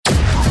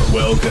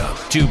Welcome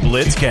to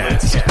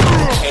BlitzCast,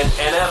 an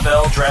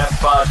NFL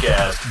Draft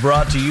podcast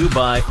brought to you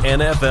by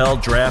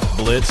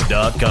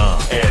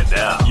NFLDraftBlitz.com. And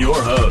now, your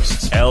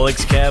hosts,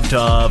 Alex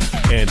Kavtov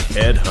and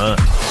Ed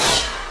Hunt.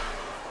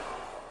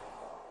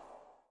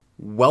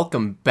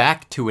 Welcome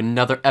back to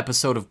another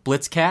episode of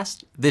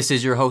BlitzCast. This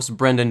is your host,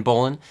 Brendan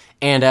Bolin,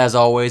 and as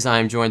always, I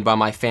am joined by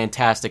my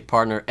fantastic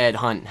partner, Ed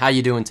Hunt. How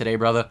you doing today,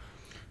 brother?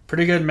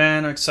 Pretty good,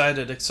 man.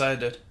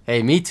 Excited.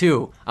 Hey, me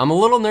too. I'm a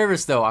little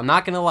nervous, though. I'm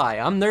not going to lie.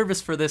 I'm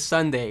nervous for this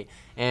Sunday,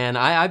 and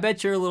I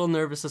bet you're a little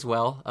nervous as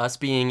well. Us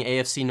being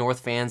AFC North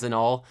fans and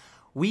all,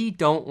 we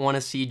don't want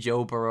to see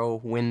Joe Burrow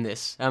win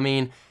this. I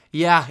mean,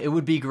 yeah, it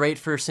would be great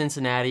for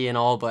Cincinnati and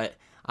all, but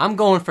I'm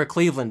going for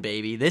Cleveland,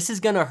 baby. This is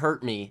going to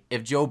hurt me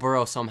if Joe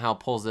Burrow somehow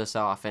pulls this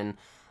off. And,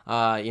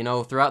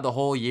 throughout the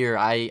whole year,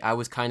 I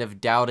was kind of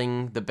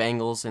doubting the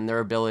Bengals and their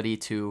ability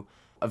to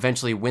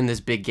eventually win this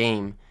big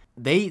game.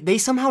 They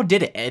somehow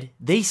did it, Ed.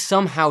 They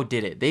somehow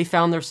did it. They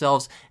found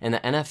themselves in the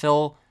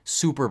NFL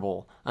Super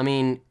Bowl. I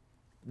mean,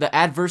 the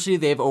adversity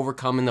they've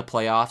overcome in the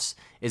playoffs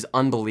is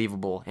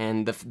unbelievable.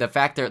 And the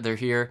fact that they're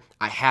here,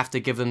 I have to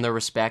give them their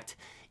respect,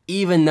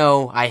 even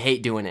though I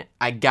hate doing it.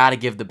 I got to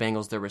give the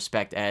Bengals their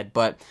respect, Ed.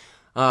 But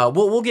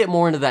we'll get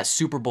more into that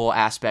Super Bowl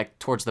aspect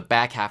towards the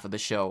back half of the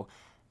show.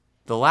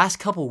 The last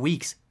couple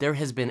weeks, there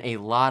has been a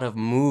lot of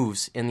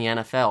moves in the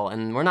NFL,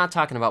 and we're not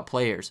talking about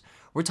players.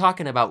 We're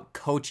talking about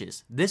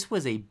coaches. This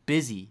was a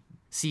busy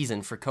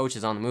season for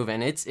coaches on the move,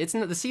 and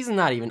the season's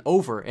not even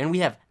over, and we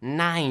have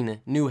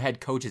 9 new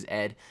head coaches,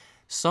 Ed.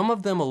 Some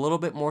of them a little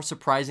bit more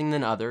surprising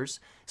than others.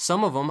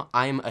 Some of them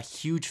I'm a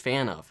huge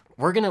fan of.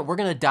 We're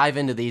gonna dive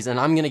into these, and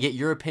I'm gonna get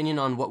your opinion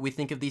on what we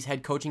think of these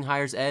head coaching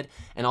hires, Ed,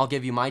 and I'll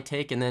give you my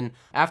take, and then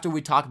after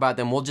we talk about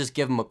them, we'll just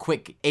give them a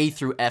quick A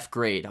through F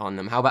grade on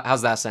them.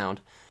 How's that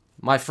sound?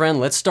 My friend,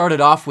 let's start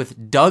it off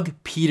with Doug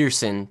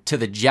Peterson to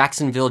the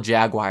Jacksonville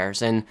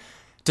Jaguars, and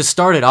to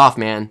start it off,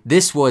 man,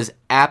 this was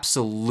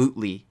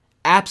absolutely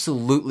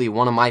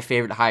one of my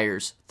favorite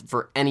hires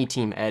for any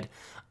team, Ed.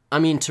 I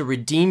mean, to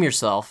redeem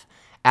yourself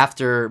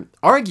after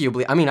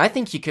arguably, I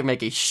think you could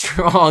make a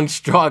strong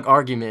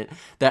argument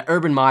that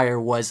Urban Meyer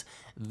was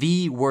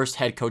the worst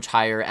head coach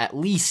hire at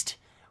least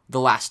the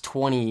last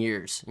 20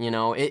 years.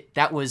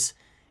 That was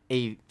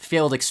a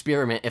failed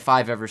experiment if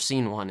I've ever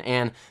seen one.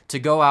 And to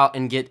go out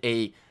and get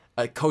a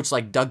coach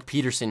like Doug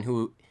Peterson,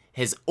 who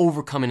has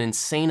overcome an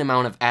insane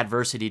amount of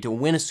adversity to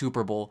win a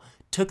Super Bowl,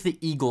 took the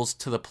Eagles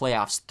to the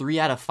playoffs 3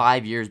 out of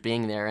 5 years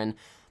being there, and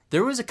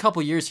there was a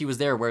couple years he was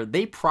there where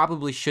they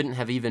probably shouldn't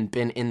have even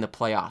been in the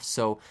playoffs.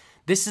 So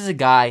this is a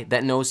guy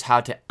that knows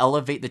how to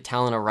elevate the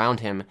talent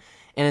around him,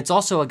 and it's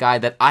also a guy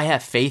that I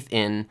have faith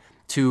in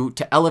to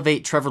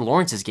elevate Trevor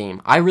Lawrence's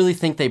game. I really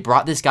think they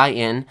brought this guy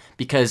in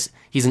because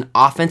he's an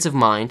offensive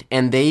mind,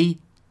 and they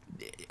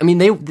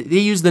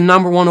used the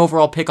number 1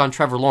 overall pick on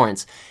Trevor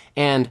Lawrence.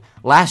 And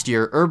last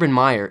year, Urban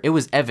Meyer, it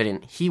was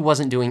evident he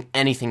wasn't doing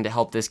anything to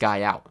help this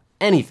guy out.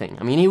 Anything.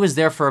 He was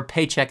there for a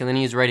paycheck and then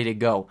he was ready to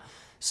go.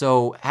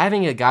 So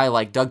having a guy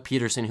like Doug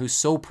Peterson, who's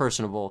so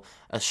personable,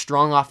 a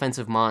strong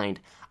offensive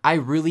mind, I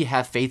really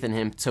have faith in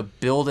him to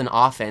build an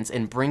offense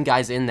and bring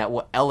guys in that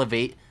will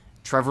elevate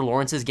Trevor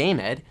Lawrence's game,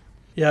 Ed.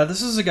 Yeah,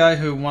 this is a guy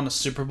who won a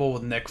Super Bowl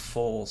with Nick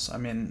Foles.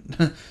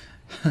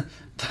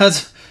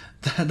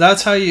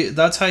 That's how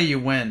you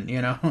win, He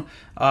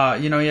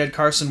had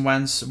Carson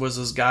Wentz was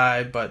his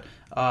guy, but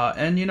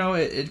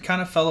it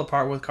kind of fell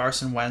apart with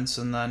Carson Wentz,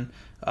 and then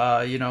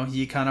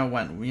he kind of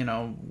went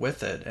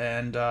with it,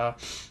 and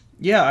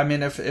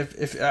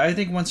if I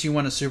think once you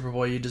win a Super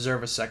Bowl, you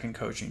deserve a second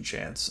coaching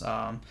chance.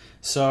 If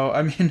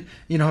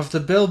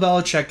the Bill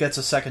Belichick gets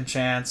a second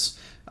chance,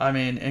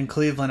 in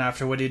Cleveland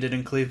after what he did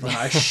in Cleveland,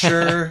 I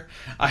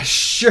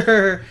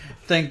sure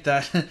think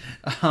that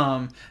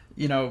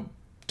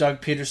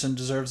Doug Peterson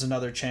deserves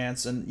another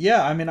chance. And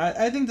yeah,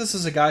 I think this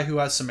is a guy who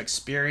has some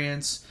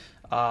experience,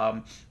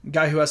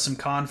 guy who has some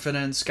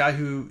confidence, guy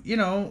who,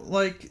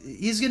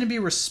 he's going to be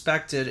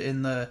respected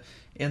in the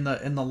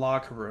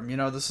locker room.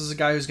 This is a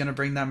guy who's going to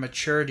bring that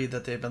maturity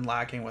that they've been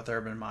lacking with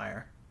Urban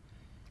Meyer.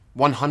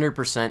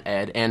 100%,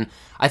 Ed, and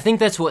I think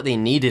that's what they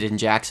needed in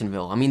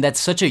Jacksonville. That's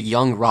such a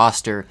young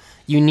roster.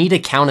 You need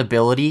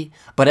accountability,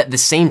 but at the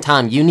same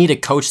time, you need a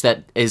coach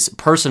that is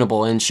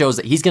personable and shows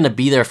that he's going to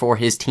be there for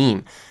his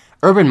team.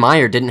 Urban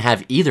Meyer didn't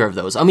have either of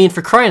those.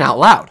 For crying out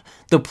loud,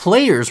 the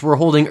players were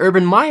holding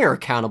Urban Meyer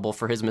accountable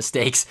for his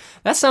mistakes.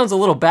 That sounds a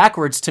little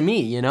backwards to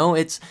me,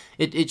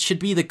 It should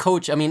be the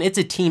coach. It's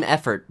a team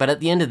effort, but at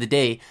the end of the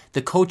day,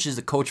 the coach is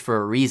the coach for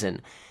a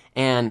reason.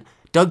 And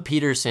Doug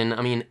Peterson,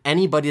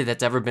 anybody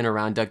that's ever been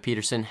around Doug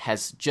Peterson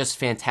has just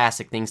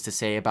fantastic things to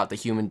say about the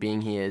human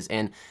being he is,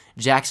 and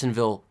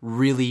Jacksonville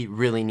really,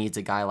 really needs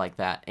a guy like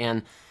that.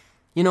 And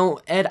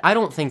Ed, I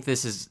don't think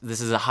this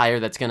is a hire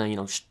that's going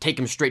to, take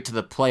him straight to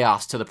the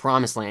playoffs, to the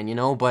promised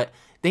land, but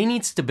they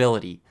need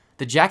stability.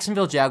 The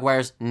Jacksonville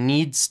Jaguars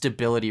need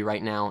stability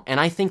right now, and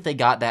I think they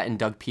got that in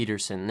Doug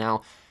Peterson.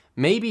 Now,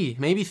 maybe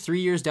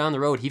 3 years down the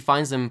road, he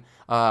finds them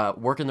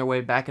working their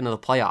way back into the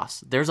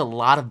playoffs. There's a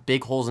lot of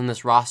big holes in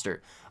this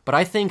roster, but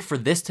I think for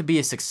this to be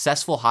a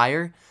successful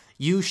hire,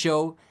 You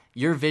show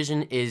your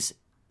vision is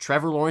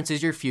Trevor Lawrence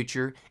is your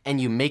future,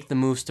 and you make the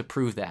moves to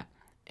prove that.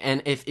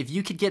 And if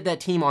you could get that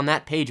team on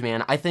that page,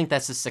 man, I think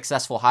that's a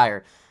successful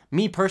hire.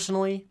 Me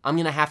personally, I'm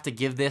going to have to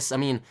give this,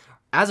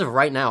 as of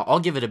right now,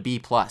 I'll give it a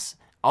B+.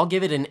 I'll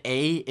give it an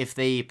A if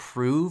they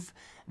prove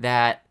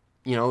that,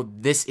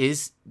 this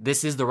is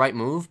the right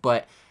move.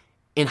 But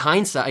in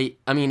hindsight,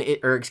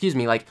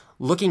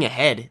 looking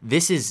ahead,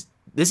 this is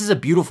a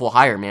beautiful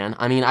hire,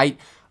 man.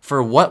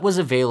 For what was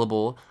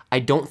available, I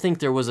don't think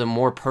there was a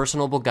more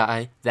personable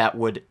guy that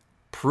would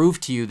prove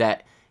to you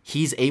that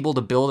he's able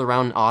to build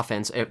around an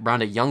offense,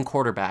 around a young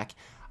quarterback.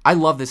 I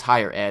love this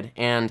hire, Ed,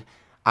 and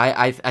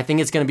I think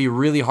it's going to be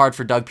really hard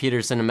for Doug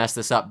Peterson to mess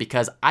this up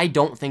because I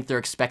don't think they're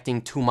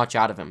expecting too much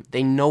out of him.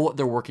 They know what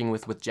they're working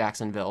with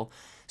Jacksonville.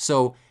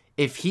 So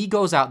if he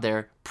goes out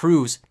there,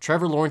 proves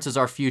Trevor Lawrence is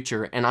our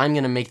future, and I'm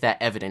going to make that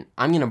evident,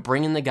 I'm going to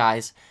bring in the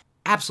guys.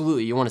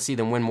 Absolutely, you want to see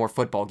them win more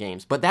football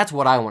games, but that's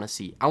what I want to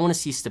see. I want to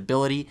see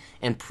stability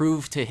and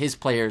prove to his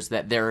players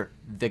that they're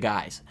the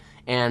guys.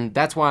 And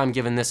that's why I'm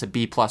giving this a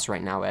B+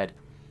 right now, Ed.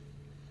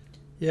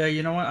 Yeah,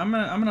 you know what? I'm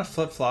gonna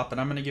flip flop and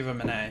I'm gonna give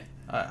him an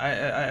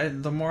A.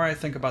 The more I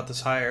think about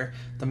this hire,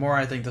 the more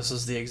I think this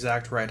is the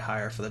exact right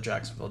hire for the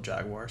Jacksonville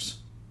Jaguars.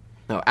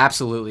 No,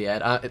 absolutely,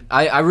 Ed.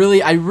 I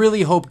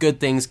really hope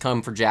good things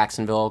come for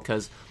Jacksonville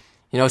because,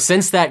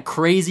 since that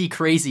crazy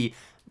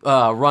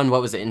run,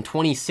 what was it, in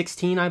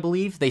 2016, I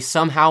believe, they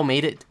somehow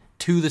made it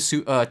to the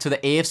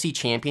AFC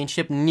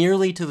Championship,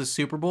 nearly to the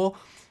Super Bowl.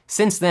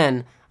 Since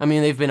then,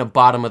 they've been a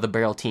bottom of the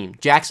barrel team.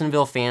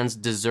 Jacksonville fans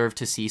deserve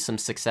to see some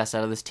success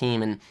out of this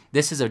team, and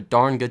this is a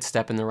darn good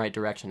step in the right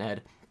direction,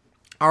 Ed.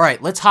 All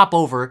right, let's hop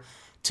over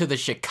to the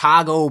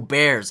Chicago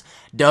Bears.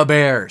 The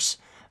Bears.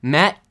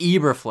 Matt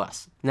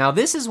Eberflus. Now,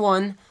 this is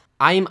one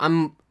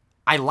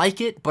I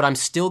like it, but I'm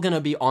still gonna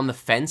be on the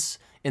fence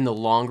in the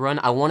long run.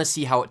 I want to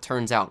see how it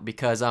turns out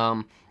because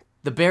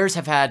the Bears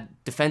have had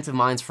defensive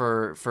minds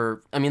for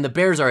the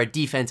Bears are a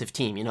defensive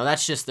team.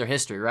 That's just their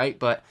history, right?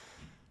 But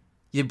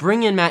you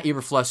bring in Matt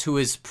Eberflus, who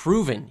is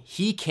proven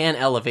he can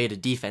elevate a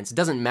defense. It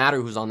doesn't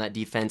matter who's on that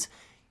defense.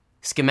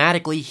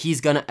 Schematically, he's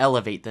going to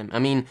elevate them.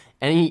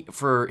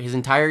 For his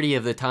entirety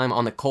of the time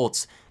on the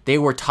Colts, they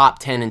were top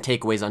 10 in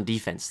takeaways on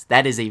defense.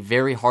 That is a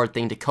very hard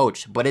thing to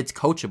coach, but it's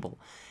coachable.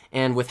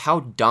 And with how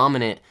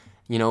dominant,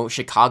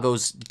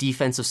 Chicago's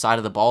defensive side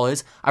of the ball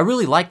is, I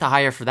really like the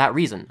hire for that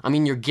reason.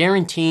 You're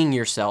guaranteeing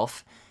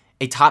yourself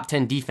a top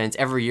 10 defense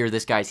every year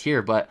this guy's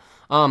here, but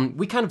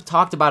we kind of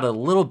talked about it a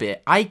little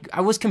bit. I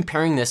was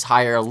comparing this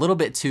hire a little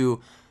bit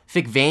to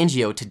Vic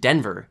Fangio to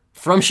Denver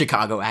from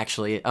Chicago,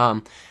 actually.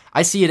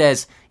 I see it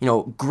as,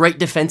 great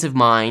defensive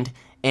mind,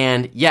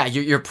 and yeah,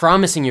 you're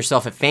promising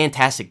yourself a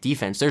fantastic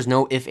defense. There's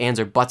no ifs, ands,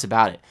 or buts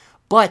about it.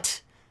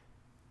 But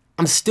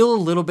I'm still a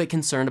little bit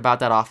concerned about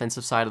that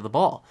offensive side of the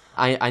ball.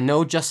 I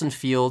know Justin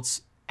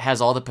Fields has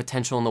all the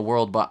potential in the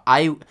world, but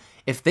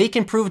if they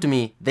can prove to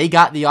me they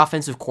got the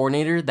offensive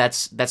coordinator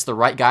that's the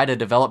right guy to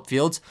develop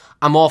Fields,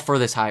 I'm all for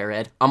this hire,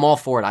 Ed. I'm all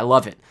for it. I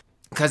love it.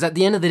 Because at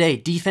the end of the day,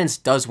 defense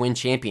does win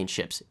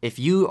championships. If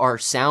you are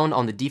sound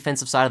on the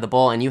defensive side of the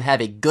ball and you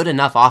have a good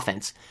enough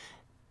offense,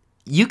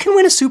 you can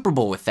win a Super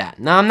Bowl with that.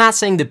 Now, I'm not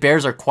saying the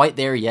Bears are quite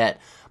there yet,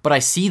 but I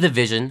see the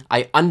vision.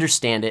 I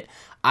understand it.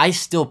 I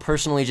still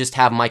personally just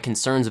have my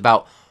concerns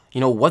about,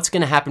 what's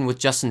going to happen with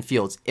Justin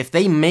Fields. If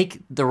they make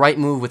the right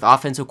move with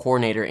offensive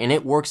coordinator and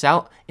it works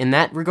out in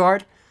that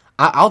regard,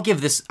 I'll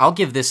give this,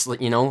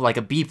 like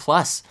a B+,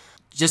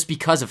 just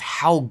because of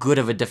how good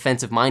of a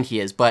defensive mind he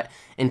is. But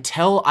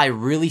until I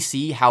really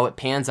see how it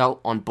pans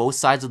out on both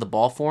sides of the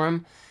ball for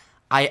him,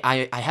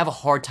 I have a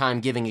hard time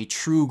giving a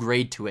true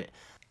grade to it.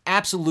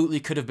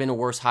 Absolutely could have been a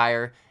worse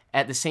hire.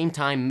 At the same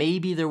time,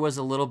 maybe there was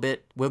a little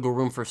bit wiggle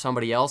room for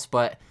somebody else,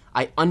 but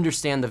I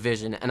understand the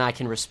vision and I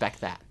can respect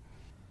that.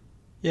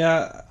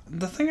 Yeah,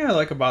 the thing I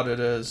like about it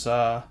is,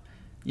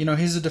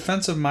 he's a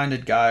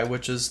defensive-minded guy,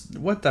 which is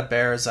what the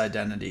Bears'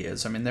 identity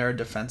is. They're a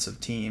defensive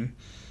team.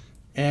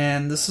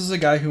 And this is a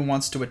guy who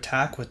wants to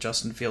attack with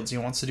Justin Fields. He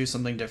wants to do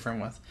something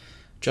different with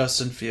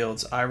Justin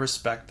Fields. I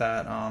respect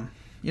that. A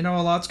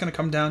lot's going to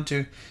come down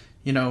to,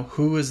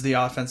 who is the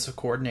offensive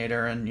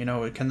coordinator and,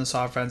 can this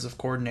offensive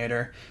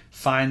coordinator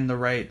find the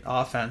right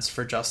offense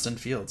for Justin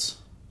Fields?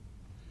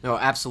 No,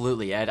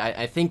 absolutely, Ed.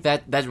 I think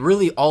that's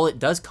really all it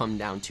does come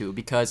down to,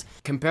 because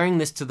comparing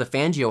this to the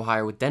Fangio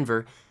hire with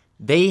Denver,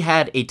 they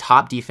had a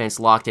top defense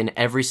locked in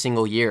every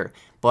single year.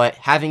 But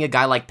having a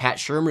guy like Pat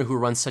Shurmur who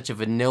runs such a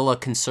vanilla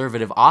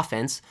conservative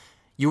offense,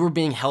 you were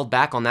being held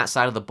back on that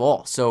side of the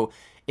ball. So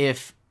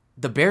if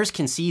the Bears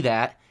can see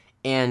that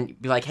and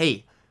be like,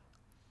 hey,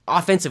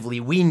 offensively,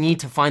 we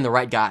need to find the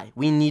right guy.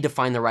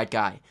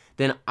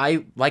 Then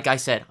like I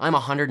said, I'm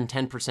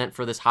 110%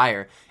 for this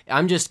hire.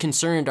 I'm just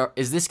concerned,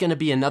 is this going to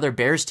be another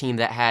Bears team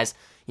that has,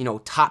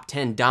 top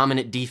 10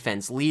 dominant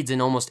defense, leads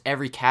in almost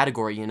every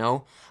category,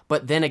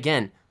 But then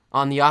again,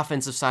 on the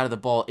offensive side of the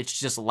ball, it's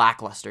just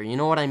lackluster. You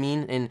know what I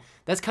mean? And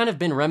that's kind of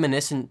been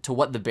reminiscent to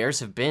what the Bears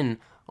have been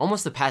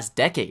almost the past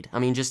decade.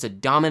 Just a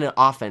dominant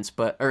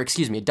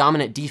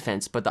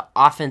defense, but the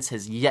offense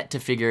has yet to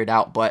figure it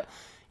out. But,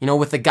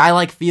 With a guy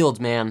like Fields,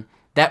 man,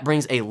 that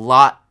brings a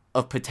lot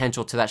of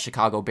potential to that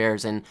Chicago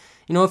Bears. And,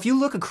 if you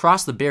look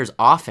across the Bears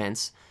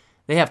offense,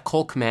 they have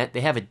Cole Kmet.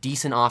 They have a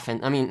decent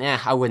offense.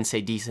 I wouldn't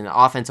say decent. The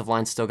offensive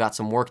line still got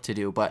some work to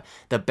do, but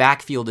the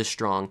backfield is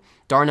strong.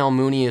 Darnell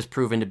Mooney has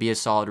proven to be a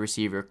solid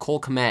receiver.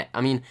 Cole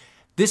Kmet,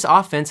 this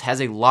offense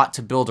has a lot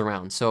to build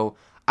around. So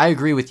I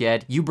agree with you,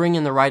 Ed. You bring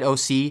in the right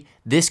OC,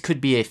 this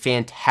could be a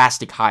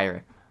fantastic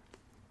hire.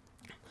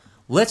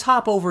 Let's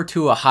hop over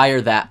to a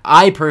hire that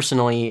I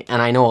personally,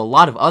 and I know a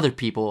lot of other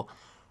people,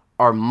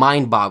 are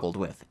mind-boggled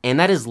with, and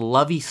that is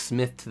Lovie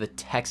Smith to the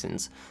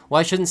Texans. Well,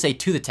 I shouldn't say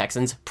to the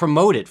Texans,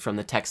 promoted from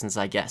the Texans,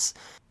 I guess.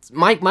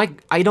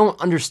 I don't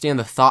understand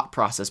the thought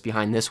process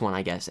behind this one,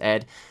 I guess,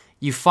 Ed.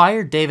 You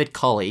fired David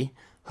Culley,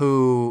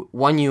 who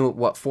won you,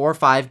 4 or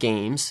 5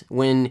 games,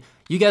 when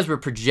you guys were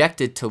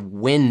projected to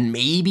win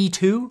maybe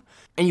 2,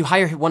 and you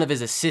hire one of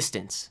his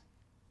assistants.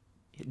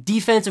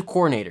 Defensive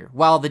coordinator,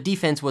 while the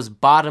defense was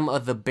bottom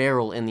of the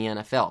barrel in the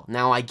NFL.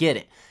 Now, I get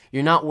it.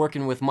 You're not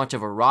working with much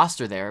of a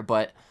roster there,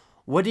 but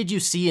what did you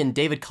see in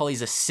David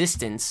Culley's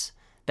assistants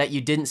that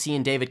you didn't see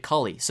in David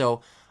Culley?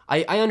 So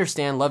I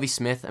understand Lovie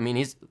Smith.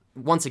 He's,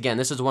 once again,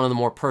 this is one of the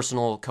more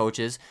personal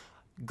coaches.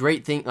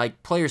 Great thing,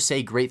 players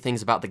say great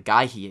things about the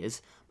guy he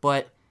is,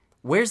 but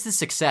where's the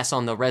success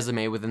on the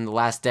resume within the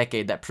last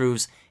decade that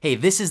proves, hey,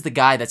 this is the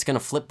guy that's going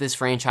to flip this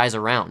franchise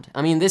around?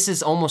 This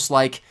is almost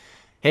like,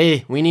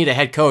 hey, we need a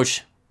head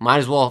coach. Might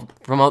as well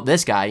promote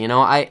this guy.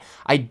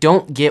 I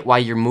don't get why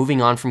you're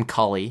moving on from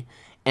Culley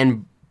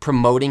and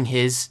promoting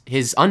his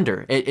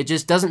under. It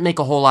just doesn't make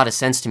a whole lot of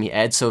sense to me,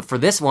 Ed. So for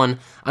this one,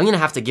 I'm going to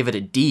have to give it a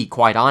D,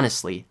 quite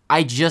honestly.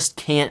 I just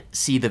can't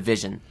see the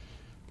vision.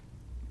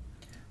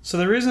 So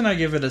the reason I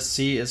give it a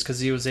C is because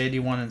he was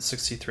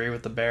 81-63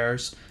 with the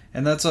Bears,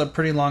 and that's a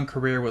pretty long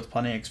career with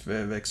plenty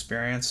of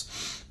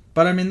experience.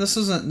 But this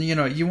isn't,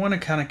 you want to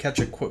kind of catch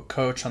a quick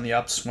coach on the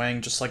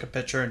upswing, just like a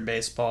pitcher in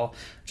baseball,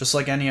 just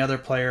like any other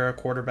player, a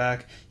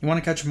quarterback. You want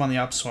to catch him on the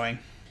upswing.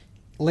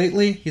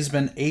 Lately, he's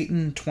been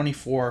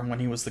 8-24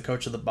 when he was the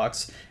coach of the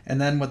Bucs, and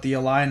then with the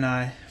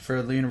Illini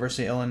for the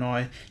University of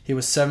Illinois, he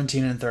was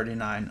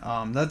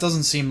 17-39. That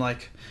doesn't seem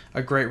like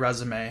a great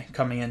resume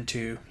coming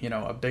into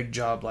a big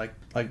job like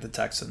the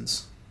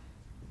Texans.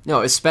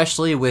 No,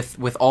 especially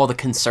with all the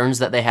concerns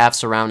that they have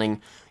surrounding,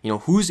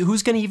 who's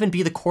going to even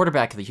be the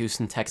quarterback of the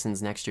Houston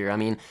Texans next year.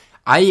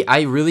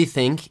 I really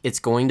think it's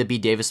going to be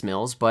Davis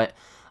Mills, but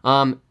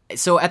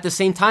so at the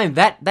same time,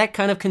 that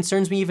kind of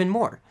concerns me even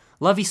more.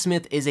 Lovie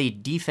Smith is a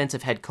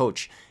defensive head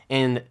coach,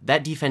 and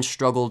that defense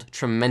struggled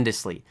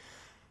tremendously.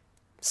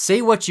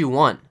 Say what you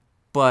want,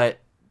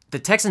 but the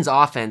Texans'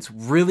 offense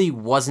really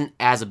wasn't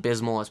as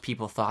abysmal as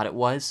people thought it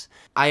was.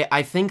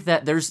 I think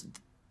that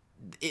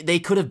they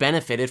could have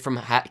benefited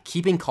from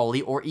keeping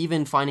Culley or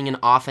even finding an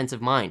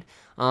offensive mind.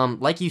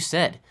 Like you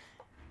said,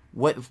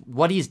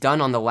 what he's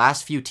done on the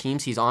last few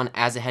teams he's on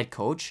as a head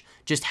coach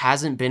just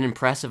hasn't been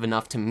impressive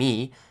enough to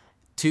me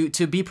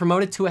to be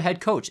promoted to a head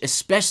coach,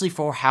 especially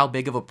for how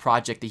big of a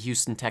project the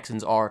Houston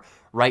Texans are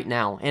right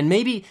now. And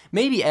maybe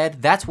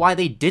Ed, that's why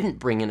they didn't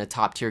bring in a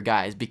top-tier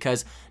guy, is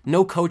because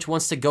no coach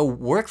wants to go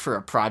work for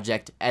a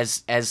project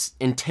as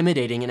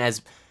intimidating and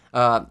as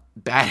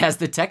bad as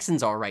the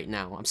Texans are right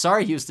now. I'm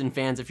sorry, Houston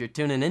fans, if you're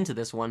tuning into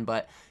this one,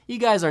 but you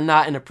guys are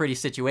not in a pretty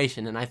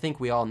situation, and I think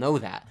we all know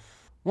that.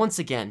 Once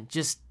again,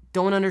 just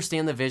don't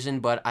understand the vision,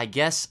 but I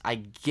guess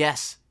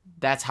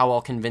that's how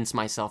I'll convince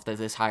myself that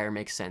this hire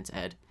makes sense,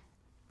 Ed.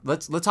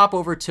 Let's hop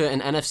over to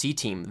an NFC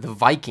team, the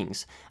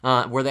Vikings,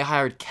 where they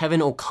hired Kevin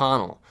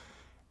O'Connell.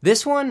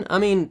 This one,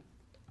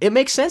 it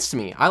makes sense to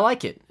me. I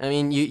like it.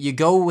 You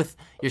go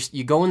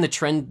in the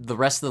trend the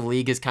rest of the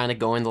league is kind of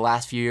going the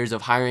last few years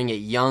of hiring a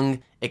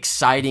young,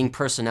 exciting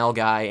personnel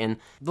guy. And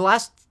the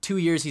last 2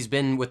 years he's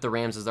been with the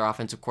Rams as their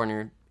offensive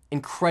coordinator,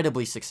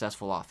 incredibly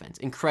successful offense.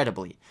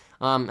 Incredibly.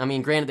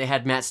 Granted, they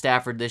had Matt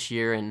Stafford this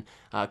year, and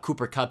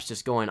Cooper Kupp's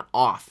just going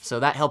off, so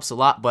that helps a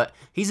lot, but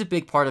he's a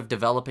big part of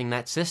developing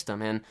that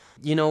system. And,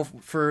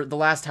 for the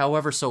last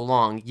however so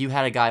long, you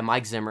had a guy,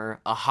 Mike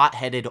Zimmer, a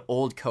hot-headed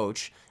old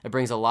coach that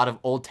brings a lot of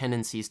old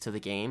tendencies to the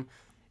game.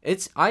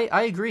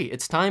 I agree.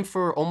 It's time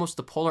for almost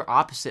the polar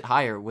opposite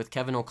hire with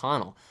Kevin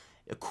O'Connell.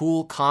 A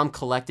cool, calm,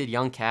 collected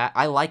young cat.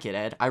 I like it,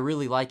 Ed. I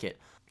really like it.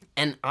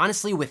 And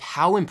honestly, with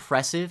how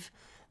impressive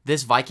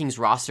this Vikings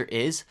roster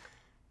is,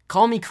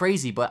 call me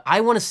crazy, but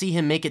I want to see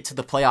him make it to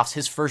the playoffs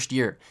his first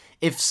year.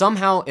 If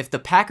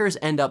the Packers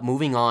end up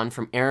moving on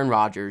from Aaron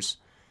Rodgers,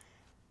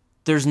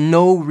 there's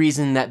no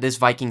reason that this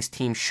Vikings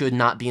team should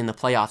not be in the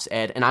playoffs,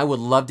 Ed, and I would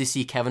love to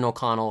see Kevin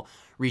O'Connell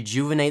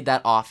rejuvenate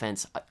that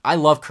offense. I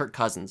love Kirk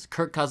Cousins.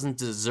 Kirk Cousins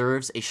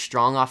deserves a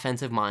strong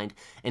offensive mind,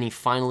 and he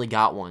finally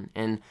got one.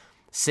 And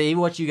say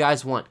what you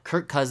guys want,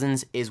 Kirk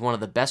Cousins is one of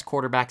the best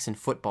quarterbacks in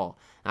football.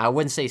 Now, I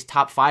wouldn't say he's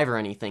top 5 or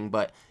anything,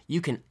 but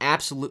you can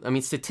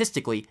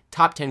statistically,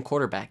 top 10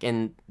 quarterback,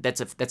 and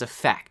that's a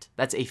fact.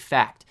 That's a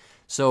fact.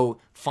 So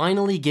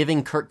finally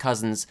giving Kirk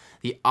Cousins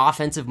the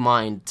offensive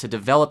mind to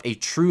develop a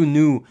true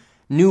new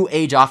new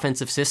age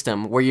offensive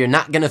system where you're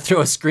not going to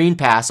throw a screen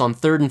pass on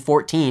 3rd and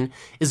 14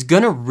 is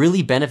going to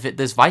really benefit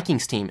this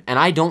Vikings team. And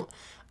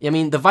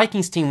the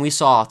Vikings team we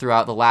saw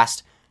throughout the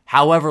last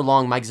however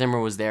long Mike Zimmer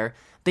was there,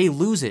 they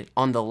lose it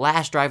on the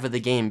last drive of the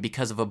game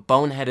because of a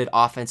boneheaded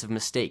offensive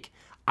mistake.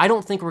 I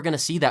don't think we're going to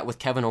see that with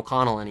Kevin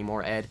O'Connell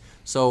anymore, Ed.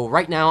 So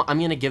right now, I'm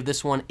going to give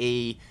this one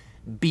a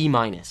B-.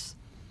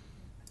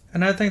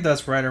 And I think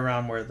that's right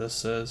around where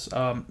this is. You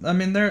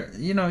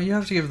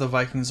have to give the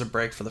Vikings a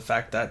break for the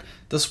fact that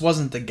this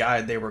wasn't the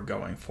guy they were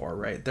going for,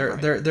 right?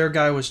 Their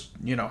guy was,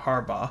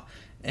 Harbaugh,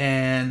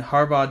 and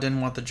Harbaugh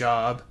didn't want the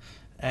job,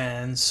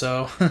 and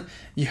so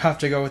you have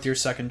to go with your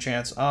second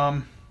chance.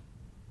 Not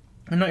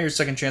your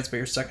second chance, but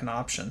your second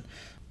option.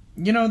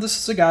 This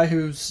is a guy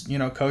who's,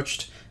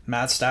 coached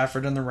Matt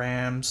Stafford and the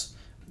Rams.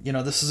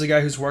 This is a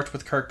guy who's worked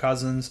with Kirk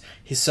Cousins.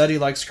 He said he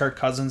likes Kirk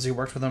Cousins. He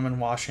worked with him in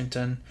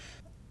Washington.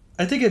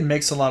 I think it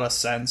makes a lot of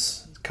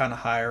sense, kind of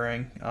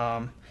hiring.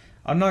 I'm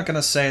not going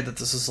to say that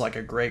this is like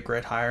a great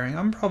hiring.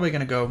 I'm probably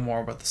going to go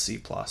more with the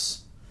C+.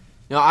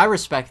 No, I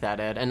respect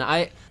that, Ed. And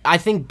I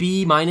think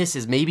B-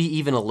 is maybe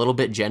even a little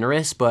bit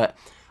generous, but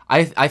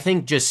I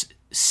think just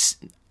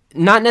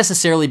not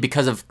necessarily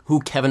because of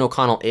who Kevin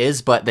O'Connell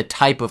is, but the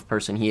type of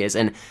person he is.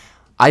 And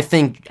I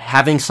think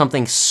having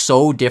something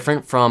so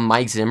different from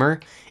Mike Zimmer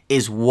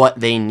is what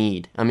they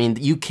need. I mean,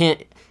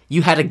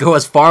 you had to go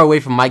as far away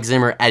from Mike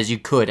Zimmer as you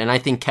could, and I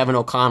think Kevin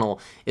O'Connell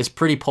is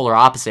pretty polar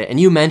opposite. And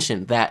you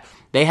mentioned that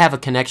they have a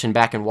connection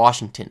back in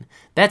Washington.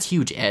 That's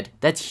huge, Ed.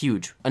 That's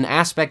huge. An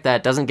aspect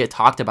that doesn't get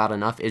talked about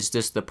enough is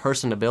just the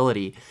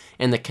personability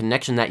and the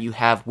connection that you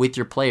have with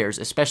your players,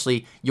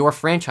 especially your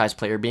franchise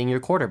player being your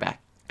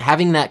quarterback.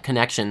 Having that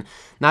connection,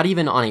 not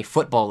even on a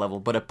football level,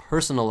 but a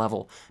personal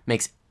level,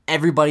 makes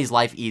everybody's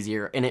life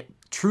easier, and it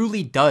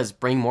truly does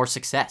bring more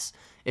success.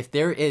 If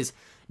there is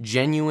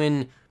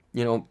genuine,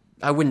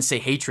 I wouldn't say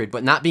hatred,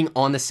 but not being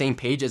on the same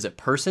page as a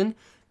person,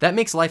 that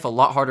makes life a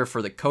lot harder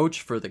for the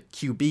coach, for the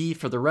QB,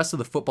 for the rest of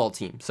the football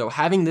team. So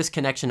having this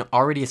connection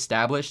already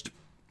established,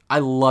 I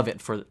love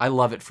it for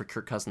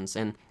Kirk Cousins,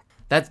 and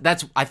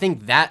I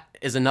think that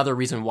is another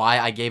reason why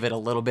I gave it a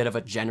little bit of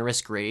a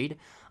generous grade,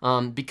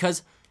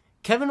 because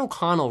Kevin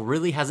O'Connell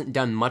really hasn't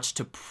done much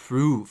to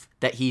prove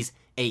that he's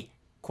a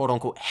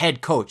quote-unquote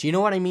head coach. You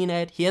know what I mean,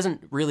 Ed? He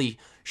hasn't really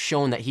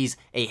shown that he's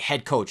a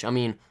head coach. I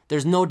mean,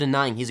 there's no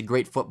denying he's a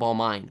great football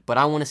mind, but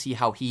I want to see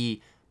how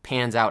he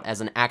pans out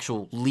as an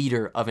actual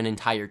leader of an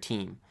entire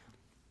team.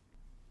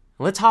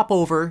 Let's hop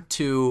over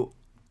to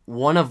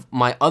one of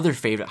my other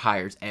favorite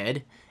hires,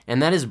 Ed,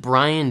 and that is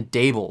Brian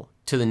Daboll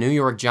to the New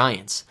York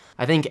Giants.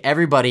 I think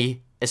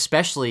everybody,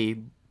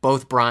 especially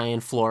both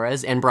Brian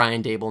Flores and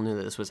Brian Daboll, knew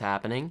that this was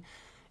happening.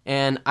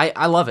 And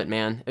I love it,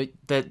 man.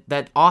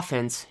 That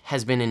offense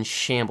has been in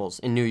shambles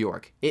in New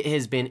York. It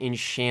has been in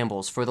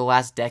shambles for the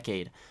last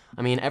decade.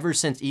 I mean, ever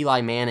since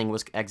Eli Manning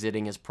was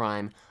exiting his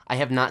prime, I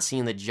have not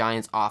seen the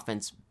Giants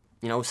offense,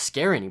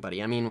 scare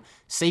anybody. I mean,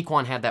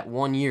 Saquon had that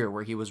 1 year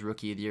where he was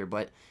Rookie of the Year,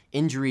 but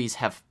injuries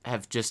have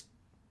just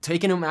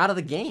taken him out of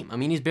the game. I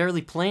mean, he's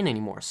barely playing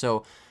anymore.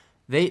 So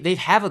they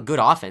have a good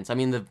offense. I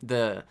mean,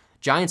 the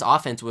Giants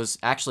offense was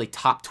actually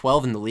top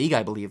 12 in the league,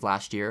 I believe,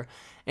 last year.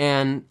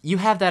 And you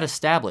have that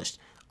established.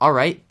 All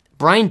right,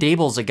 Brian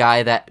Daboll's a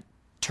guy that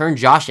turned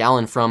Josh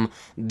Allen from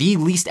the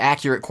least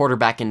accurate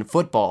quarterback in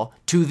football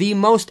to the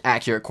most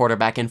accurate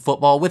quarterback in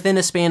football within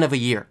a span of a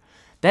year.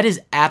 That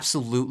is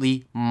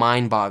absolutely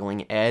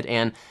mind-boggling, Ed.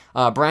 And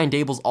Brian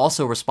Daboll's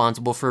also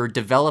responsible for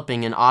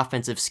developing an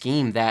offensive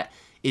scheme that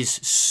is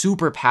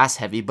super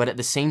pass-heavy, but at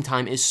the same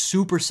time is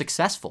super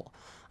successful.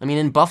 I mean,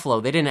 in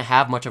Buffalo, they didn't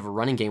have much of a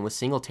running game with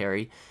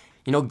Singletary.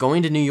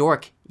 Going to New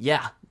York,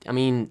 yeah, I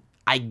mean,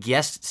 I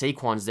guess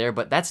Saquon's there,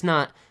 but that's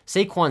not...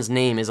 Saquon's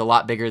name is a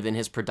lot bigger than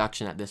his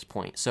production at this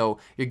point. So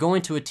you're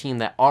going to a team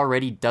that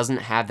already doesn't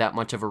have that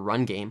much of a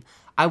run game.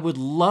 I would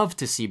love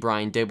to see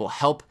Brian Daboll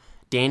help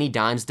Danny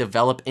Dimes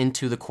develop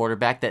into the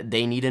quarterback that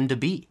they need him to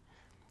be.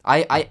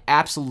 I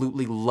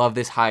absolutely love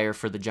this hire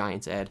for the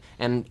Giants, Ed.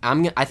 And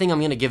I think I'm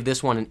going to give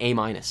this one an A-.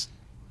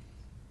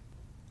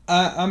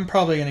 I'm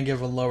probably going to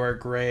give a lower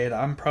grade.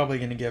 I'm probably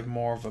going to give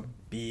more of a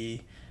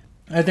B.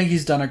 I think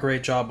he's done a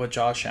great job with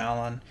Josh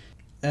Allen.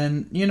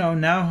 And,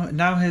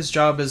 now his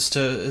job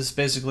is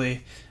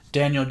basically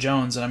Daniel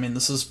Jones. And I mean,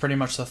 this is pretty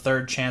much the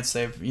third chance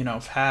they've,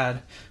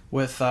 had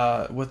with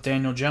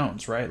Daniel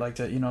Jones, right? Like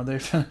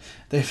that,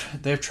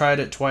 they've tried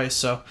it twice.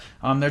 So,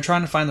 they're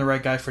trying to find the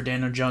right guy for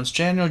Daniel Jones.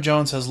 Daniel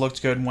Jones has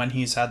looked good when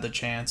he's had the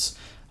chance.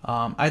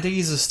 I think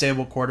he's a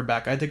stable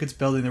quarterback. I think it's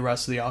building the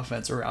rest of the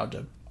offense around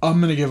him. I'm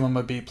going to give him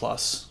a B+.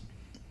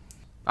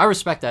 I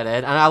respect that,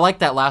 Ed. And I like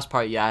that last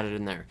part you added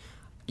in there.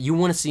 You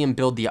want to see him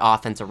build the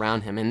offense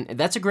around him. And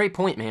that's a great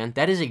point, man.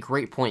 That is a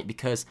great point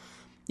because,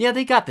 yeah,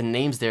 they got the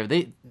names there.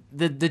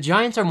 The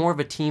Giants are more of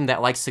a team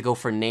that likes to go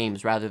for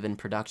names rather than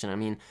production. I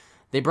mean,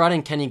 they brought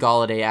in Kenny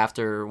Golladay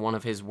after one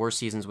of his worst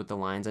seasons with the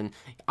Lions. And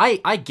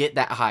I get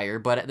that hire,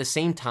 but at the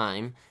same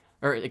time,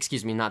 or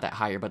excuse me, not that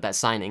hire, but that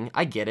signing,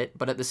 I get it.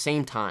 But at the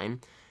same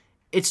time,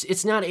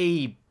 it's not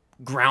a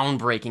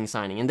groundbreaking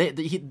signing. And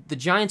the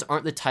Giants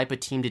aren't the type of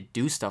team to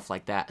do stuff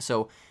like that.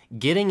 So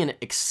getting an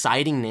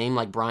exciting name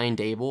like Brian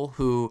Daboll,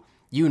 who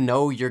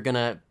you're going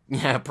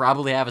to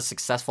probably have a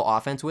successful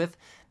offense with,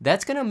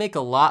 that's going to make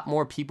a lot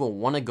more people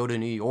want to go to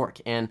New York.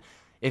 And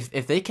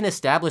if they can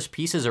establish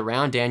pieces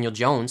around Daniel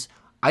Jones,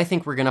 I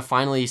think we're going to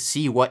finally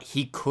see what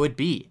he could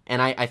be.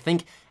 And I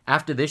think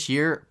after this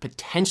year,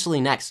 potentially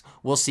next,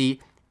 we'll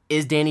see,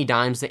 is Danny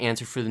Dimes the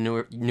answer for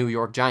the New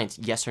York Giants?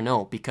 Yes or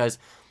no? Because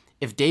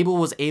if Daboll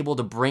was able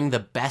to bring the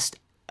best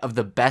of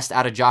the best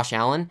out of Josh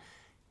Allen,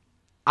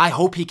 I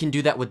hope he can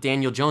do that with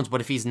Daniel Jones. But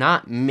if he's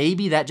not,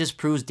 maybe that just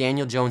proves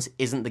Daniel Jones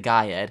isn't the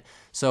guy, Ed.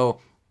 So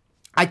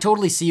I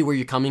totally see where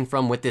you're coming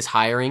from with this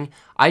hiring.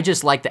 I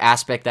just like the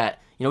aspect that,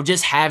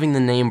 just having the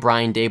name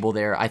Brian Daboll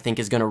there, I think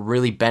is going to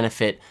really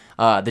benefit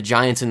the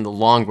Giants in the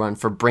long run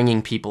for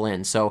bringing people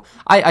in. So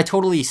I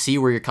totally see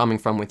where you're coming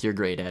from with your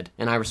grade, Ed,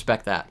 and I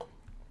respect that.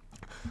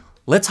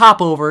 Let's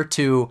hop over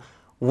to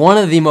one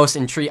of the most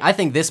intriguing. I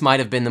think this might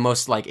have been the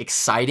most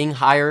exciting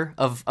hire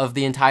of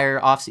the entire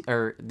offseason,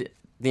 or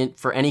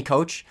for any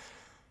coach.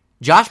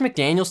 Josh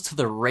McDaniels to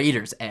the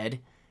Raiders, Ed.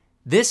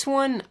 This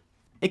one,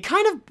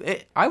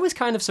 I was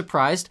kind of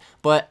surprised,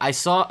 but I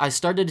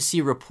started to see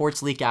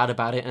reports leak out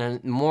about it,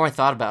 and the more I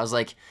thought about it, I was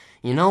like,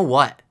 you know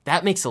what?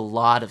 That makes a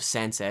lot of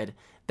sense, Ed.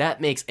 That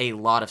makes a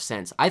lot of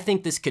sense. I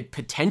think this could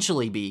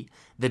potentially be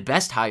the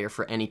best hire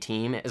for any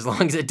team, as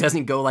long as it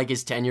doesn't go like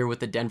his tenure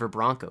with the Denver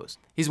Broncos.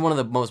 He's one of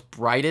the most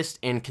brightest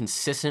and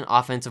consistent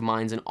offensive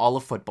minds in all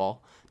of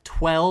football.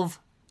 12,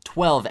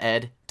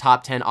 Ed,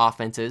 top 10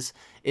 offenses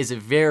is a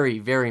very,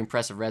 very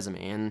impressive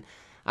resume, and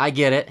I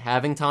get it.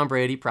 Having Tom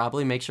Brady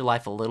probably makes your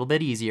life a little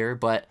bit easier,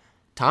 but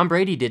Tom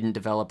Brady didn't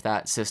develop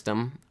that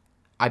system.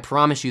 I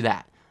promise you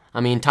that.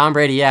 I mean, Tom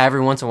Brady,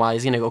 every once in a while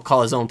he's going to go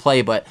call his own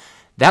play, but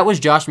that was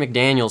Josh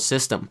McDaniels'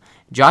 system.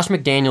 Josh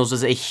McDaniels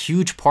was a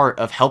huge part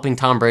of helping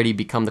Tom Brady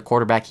become the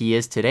quarterback he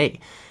is today.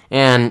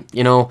 And,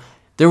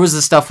 there was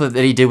the stuff that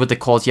he did with the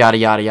Colts, yada,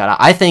 yada, yada.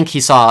 I think he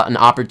saw an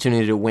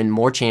opportunity to win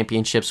more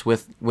championships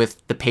with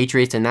the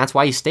Patriots, and that's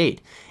why he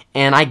stayed.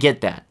 And I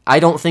get that. I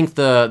don't think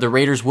the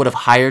Raiders would have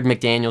hired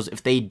McDaniels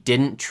if they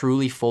didn't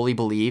truly, fully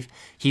believe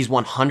he's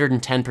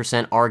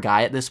 110% our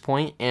guy at this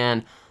point.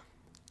 And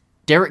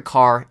Derek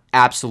Carr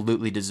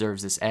absolutely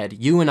deserves this, Ed.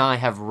 You and I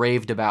have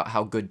raved about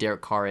how good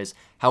Derek Carr is,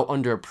 how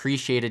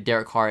underappreciated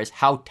Derek Carr is,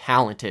 how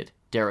talented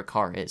Derek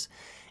Carr is.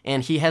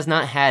 And he has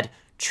not had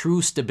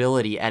true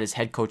stability at his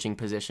head coaching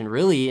position,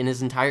 really, in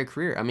his entire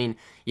career. I mean,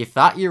 you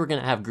thought you were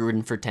going to have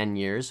Gruden for 10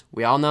 years.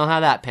 We all know how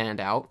that panned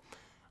out.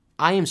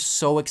 I am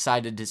so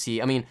excited to see.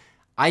 I mean,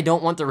 I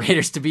don't want the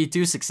Raiders to be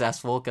too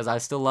successful because I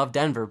still love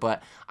Denver,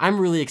 but I'm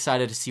really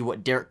excited to see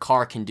what Derek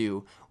Carr can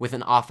do with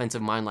an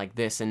offensive mind like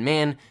this. And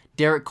man,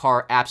 Derek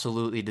Carr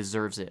absolutely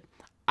deserves it.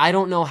 I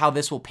don't know how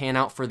this will pan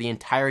out for the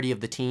entirety of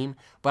the team,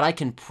 but I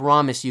can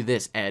promise you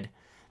this, Ed.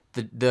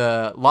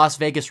 The Las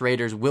Vegas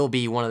Raiders will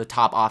be one of the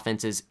top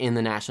offenses in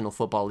the National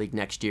Football League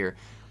next year.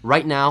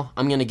 Right now,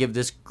 I'm going to give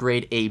this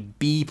grade a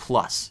B+.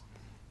 Well,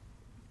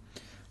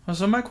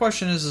 so my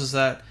question is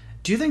that,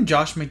 do you think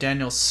Josh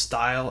McDaniels'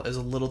 style is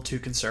a little too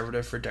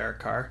conservative for Derek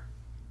Carr?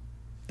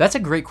 That's a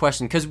great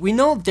question, because we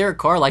know Derek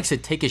Carr likes to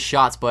take his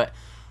shots, but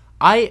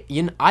I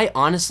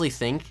honestly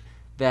think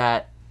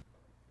that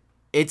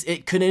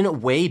it could in a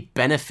way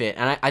benefit,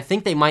 and I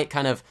think they might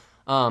kind of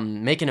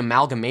make an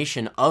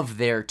amalgamation of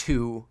their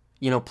two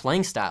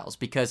playing styles,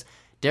 because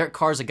Derek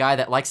Carr's a guy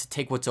that likes to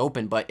take what's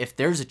open, but if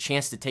there's a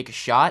chance to take a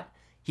shot,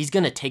 he's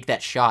going to take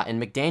that shot. And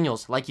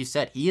McDaniels, like you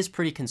said, he is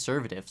pretty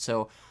conservative.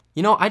 So,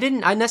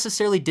 I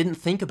necessarily didn't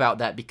think about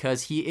that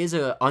because he is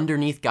a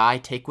underneath guy,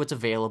 take what's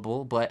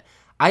available, but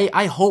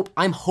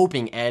I'm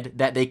hoping, Ed,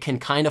 that they can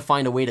kind of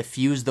find a way to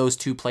fuse those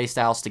two play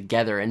styles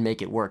together and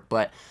make it work.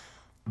 But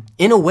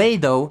in a way,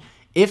 though,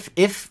 if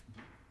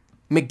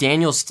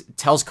McDaniels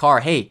tells Carr,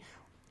 hey,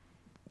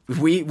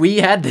 we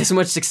had this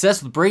much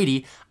success with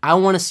Brady, I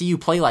want to see you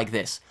play like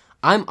this,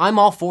 I'm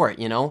all for it,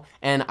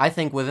 and I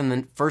think within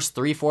the first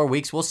 3-4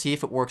 weeks, we'll see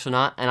if it works or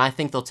not, and I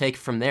think they'll take it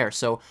from there.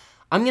 So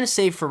I'm going to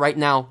say for right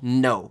now,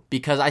 no,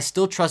 because I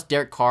still trust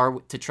Derek Carr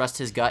to trust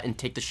his gut and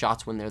take the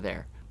shots when they're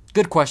there.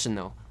 Good question,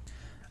 though.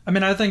 I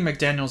mean, I think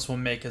McDaniels will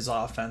make his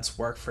offense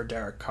work for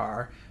Derek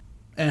Carr.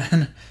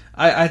 And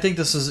I think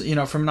this is,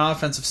 from an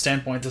offensive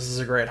standpoint, this is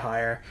a great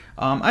hire.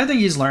 I think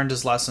he's learned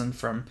his lesson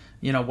from,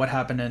 what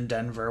happened in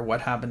Denver,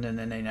 what happened in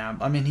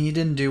Indianapolis. I mean, he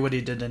didn't do what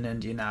he did in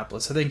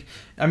Indianapolis. The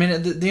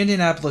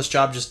Indianapolis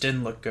job just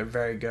didn't look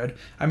very good.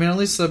 I mean, at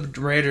least the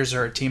Raiders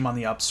are a team on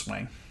the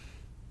upswing.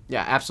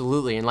 Yeah,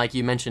 absolutely. And like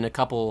you mentioned a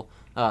couple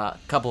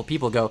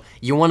people ago,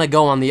 you want to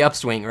go on the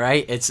upswing,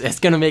 right? It's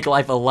going to make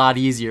life a lot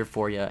easier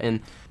for you.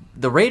 And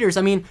the Raiders,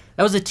 that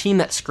was a team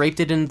that scraped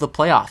it into the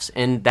playoffs,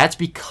 and that's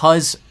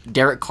because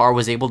Derek Carr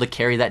was able to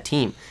carry that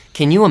team.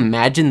 Can you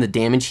imagine the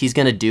damage he's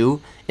going to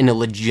do in a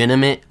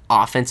legitimate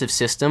offensive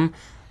system?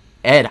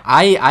 Ed,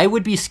 I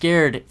would be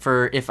scared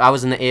if I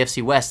was in the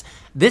AFC West.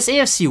 This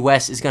AFC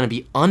West is going to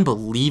be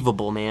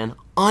unbelievable, man.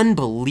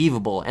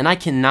 Unbelievable. And I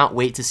cannot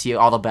wait to see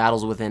all the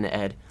battles within it,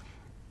 Ed.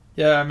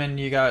 Yeah, I mean,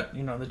 you got,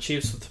 the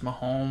Chiefs with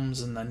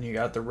Mahomes, and then you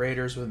got the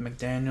Raiders with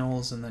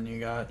McDaniels, and then you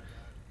got,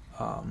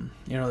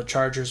 the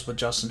Chargers with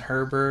Justin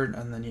Herbert,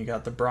 and then you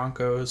got the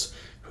Broncos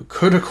who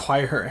could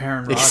acquire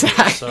Aaron Rodgers.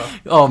 Exactly. So,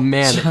 oh,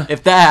 man.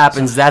 If that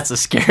happens, that's a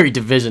scary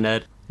division,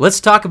 Ed. Let's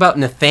talk about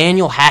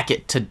Nathaniel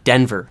Hackett to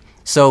Denver.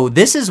 So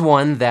this is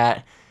one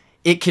that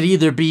it could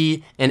either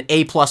be an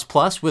A++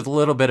 with a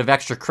little bit of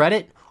extra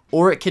credit,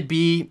 or it could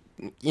be,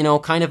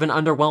 kind of an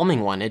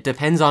underwhelming one. It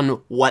depends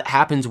on what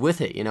happens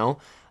with it,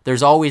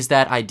 There's always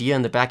that idea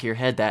in the back of your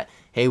head that,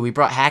 hey, we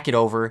brought Hackett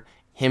over.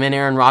 Him and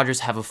Aaron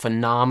Rodgers have a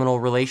phenomenal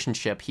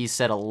relationship. He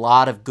said a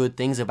lot of good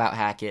things about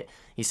Hackett.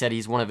 He said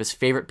he's one of his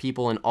favorite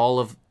people in all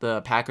of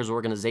the Packers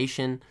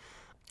organization.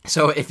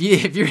 So if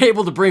you're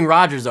able to bring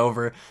Rodgers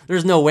over,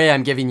 there's no way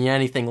I'm giving you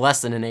anything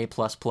less than an A++.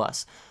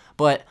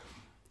 But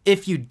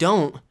if you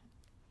don't,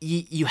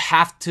 you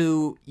have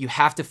to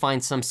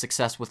find some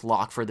success with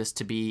Locke for this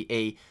to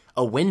be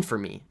a win for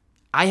me.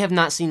 I have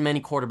not seen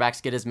many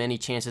quarterbacks get as many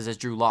chances as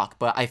Drew Lock,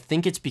 but I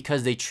think it's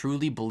because they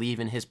truly believe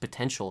in his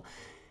potential.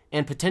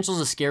 And potential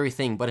is a scary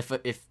thing, but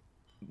if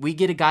we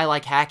get a guy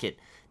like Hackett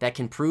that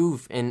can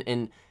prove,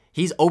 and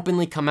he's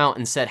openly come out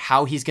and said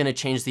how he's going to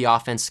change the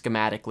offense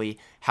schematically,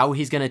 how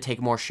he's going to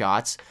take more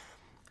shots.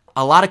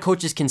 A lot of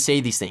coaches can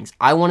say these things.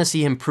 I want to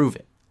see him prove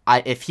it.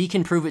 If he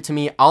can prove it to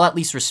me, I'll at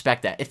least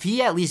respect that. If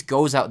he at least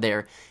goes out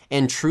there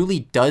and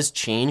truly does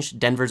change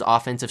Denver's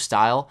offensive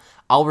style,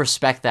 I'll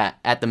respect that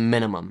at the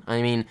minimum.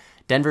 I mean,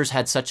 Denver's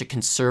had such a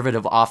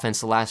conservative offense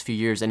the last few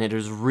years, and it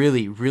has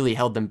really, really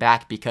held them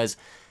back because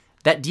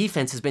that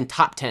defense has been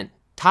top 10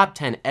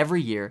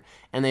 every year,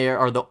 and they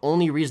are the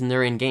only reason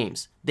they're in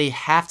games. They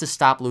have to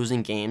stop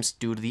losing games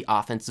due to the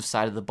offensive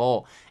side of the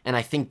ball, and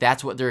I think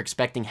that's what they're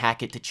expecting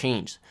Hackett to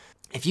change.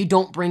 If you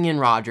don't bring in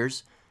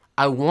Rodgers,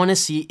 I want to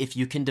see if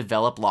you can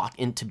develop Locke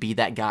into be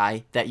that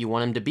guy that you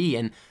want him to be.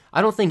 And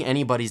I don't think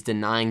anybody's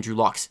denying Drew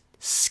Lock's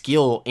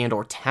skill and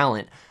or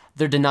talent.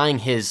 They're denying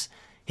his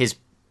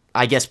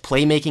I guess,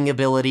 playmaking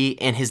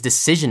ability and his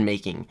decision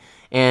making.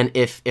 And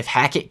if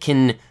Hackett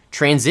can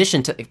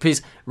transition to,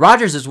 because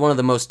Rodgers is one of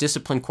the most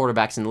disciplined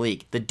quarterbacks in the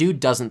league. The dude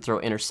doesn't throw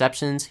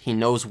interceptions. He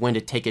knows when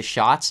to take his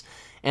shots.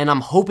 And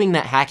I'm hoping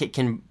that Hackett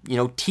can,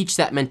 teach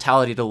that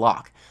mentality to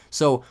Locke.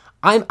 So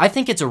I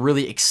think it's a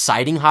really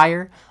exciting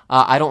hire.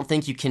 I don't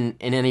think you can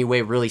in any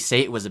way really say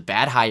it was a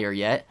bad hire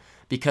yet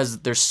because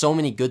there's so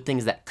many good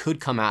things that could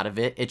come out of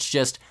it. It's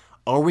just,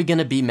 are we going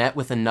to be met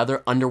with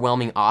another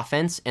underwhelming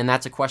offense? And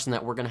that's a question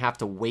that we're going to have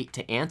to wait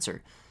to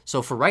answer.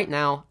 So for right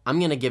now, I'm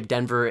going to give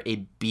Denver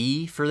a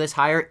B for this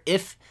hire.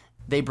 If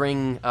they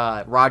bring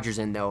Rodgers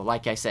in, though,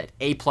 like I said,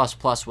 A++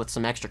 with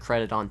some extra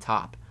credit on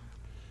top.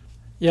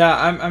 Yeah,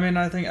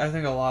 I think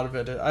a lot of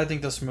it. I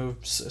think this move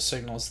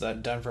signals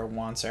that Denver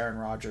wants Aaron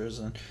Rodgers,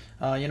 and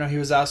he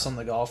was asked on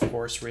the golf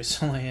course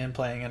recently and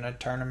playing in a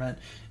tournament.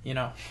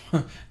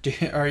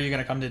 Are you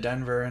going to come to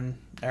Denver? And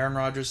Aaron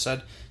Rodgers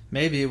said,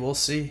 maybe, we'll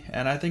see.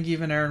 And I think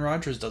even Aaron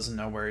Rodgers doesn't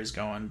know where he's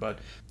going, but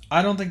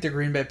I don't think the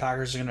Green Bay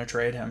Packers are going to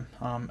trade him.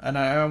 And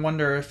I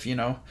wonder if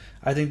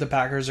I think the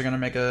Packers are going to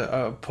make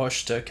a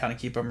push to kind of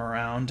keep him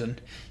around,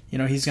 and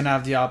he's going to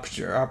have the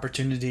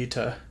opportunity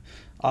to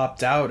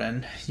opt out,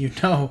 and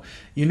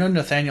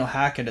Nathaniel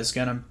Hackett is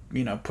gonna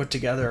put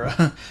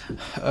together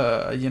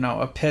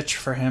a pitch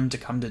for him to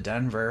come to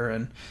Denver.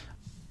 And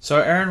so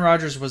Aaron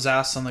Rodgers was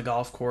asked on the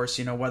golf course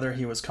whether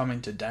he was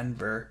coming to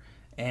Denver,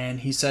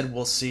 and he said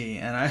we'll see.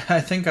 And I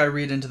think I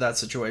read into that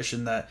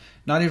situation that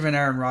not even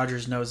Aaron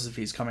Rodgers knows if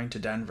he's coming to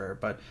Denver,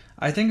 but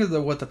I think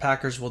what the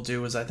Packers will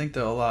do is I think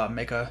they'll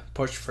make a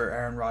push for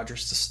Aaron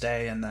Rodgers to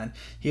stay, and then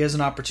he has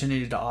an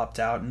opportunity to opt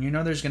out. And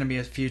there's going to be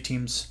a few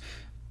teams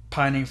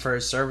pining for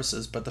his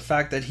services, but the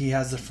fact that he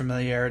has the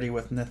familiarity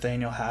with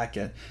Nathaniel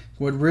Hackett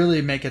would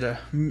really make it a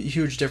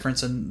huge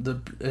difference in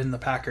the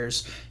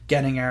Packers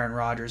getting Aaron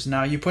Rodgers.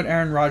 Now, you put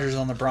Aaron Rodgers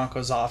on the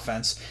Broncos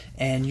offense,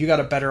 and you got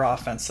a better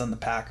offense than the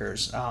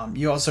Packers.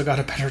 You also got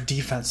a better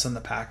defense than the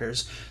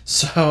Packers.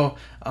 So,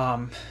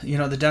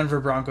 the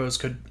Denver Broncos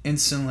could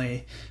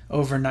instantly,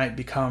 overnight,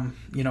 become,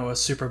 a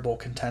Super Bowl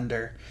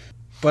contender.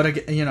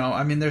 But,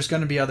 there's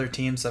going to be other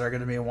teams that are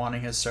going to be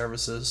wanting his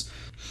services.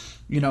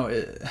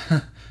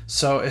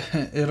 So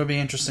it'll be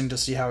interesting to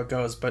see how it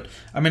goes. But,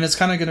 it's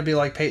kind of going to be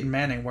like Peyton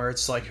Manning, where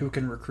it's like who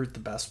can recruit the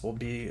best will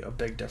be a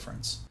big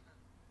difference.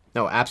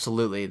 No,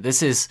 absolutely.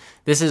 This is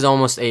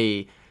almost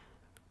a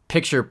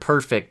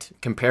picture-perfect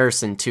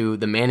comparison to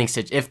the Manning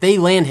situation. If they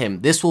land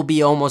him, this will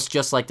be almost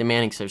just like the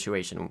Manning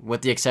situation,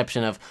 with the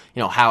exception of,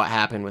 how it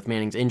happened with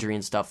Manning's injury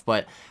and stuff.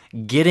 But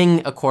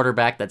getting a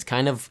quarterback that's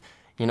kind of,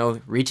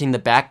 reaching the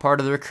back part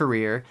of their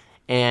career,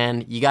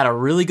 and you got a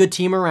really good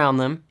team around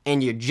them,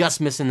 and you're just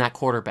missing that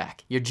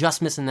quarterback.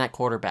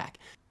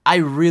 I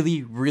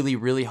really, really,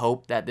 really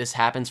hope that this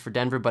happens for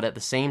Denver, but at the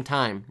same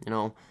time,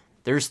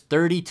 there's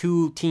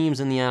 32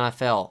 teams in the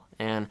NFL,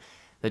 and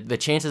the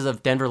chances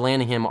of Denver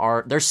landing him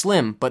they're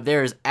slim, but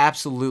there is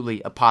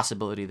absolutely a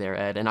possibility there,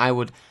 Ed. And I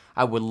would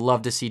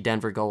love to see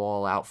Denver go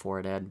all out for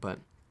it, Ed. But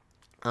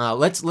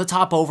let's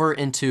hop over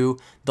into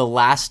the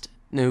last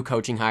new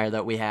coaching hire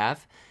that we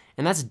have,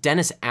 and that's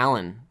Dennis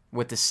Allen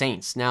with the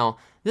Saints. Now,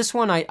 this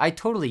one, I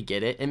totally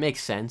get it. It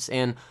makes sense.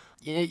 And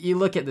you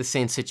look at the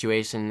Saints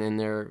situation and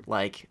they're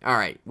like, all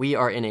right, we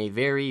are in a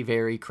very,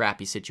 very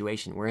crappy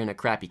situation. We're in a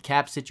crappy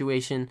cap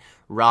situation.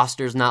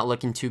 Roster's not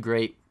looking too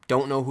great.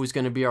 Don't know who's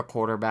going to be our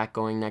quarterback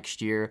going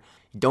next year.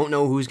 Don't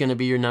know who's going to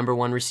be your number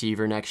one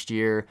receiver next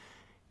year.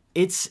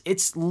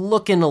 It's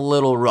looking a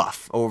little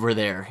rough over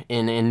there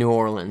in New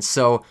Orleans.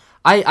 So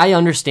I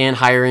understand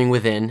hiring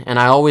within, and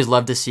I always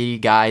love to see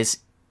guys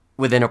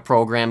within a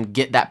program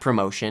get that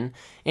promotion.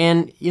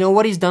 And you know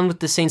what he's done with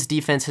the Saints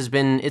defense has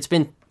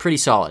been pretty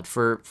solid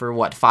for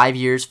what,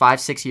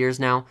 6 years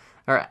now.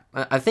 Or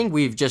I think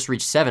we've just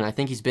reached 7. I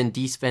think he's been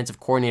defensive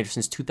coordinator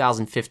since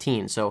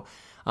 2015. So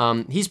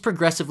he's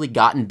progressively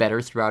gotten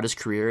better throughout his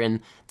career,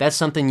 and that's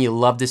something you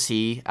love to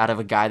see out of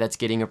a guy that's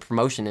getting a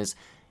promotion, is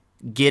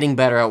getting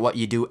better at what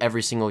you do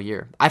every single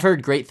year. I've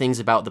heard great things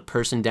about the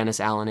person Dennis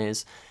Allen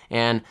is,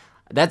 and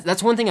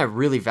that's one thing I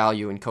really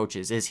value in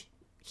coaches, is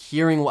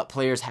hearing what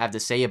players have to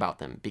say about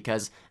them,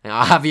 because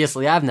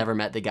obviously I've never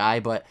met the guy,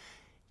 but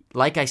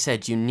like I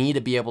said, you need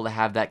to be able to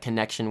have that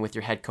connection with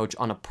your head coach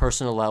on a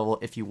personal level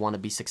if you want to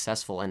be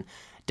successful, and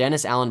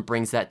Dennis Allen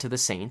brings that to the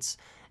Saints.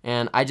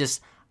 And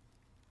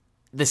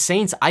the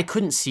Saints, I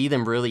couldn't see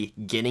them really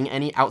getting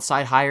any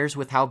outside hires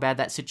with how bad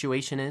that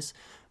situation is.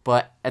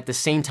 But at the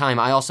same time,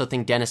 I also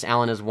think Dennis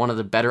Allen is one of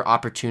the better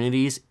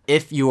opportunities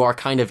if you are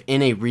kind of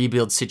in a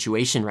rebuild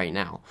situation right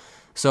now.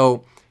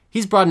 So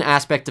he's brought an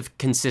aspect of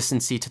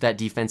consistency to that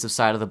defensive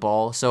side of the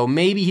ball. So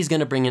maybe he's going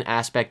to bring an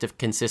aspect of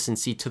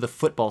consistency to the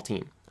football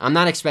team. I'm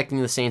not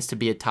expecting the Saints to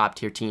be a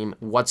top-tier team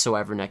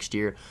whatsoever next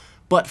year.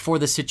 But for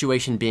the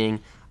situation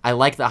being, I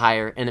like the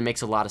hire, and it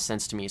makes a lot of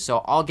sense to me. So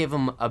I'll give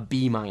him a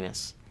B-.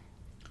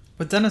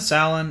 But Dennis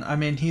Allen, I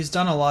mean, he's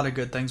done a lot of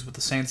good things with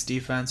the Saints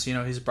defense. You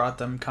know, he's brought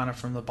them kind of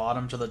from the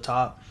bottom to the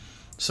top.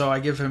 So I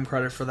give him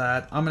credit for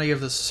that. I'm going to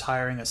give this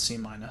hiring a C-.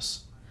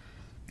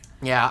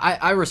 Yeah,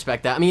 I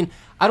respect that. I mean,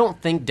 I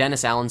don't think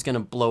Dennis Allen's going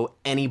to blow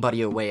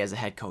anybody away as a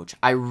head coach.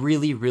 I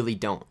really, really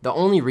don't. The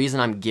only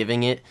reason I'm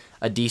giving it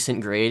a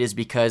decent grade is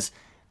because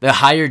the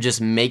hire just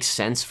makes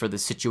sense for the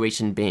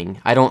situation being.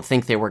 I don't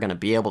think they were going to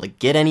be able to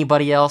get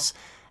anybody else,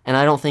 and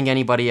I don't think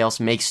anybody else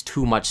makes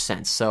too much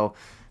sense. So,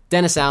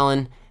 Dennis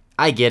Allen,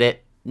 I get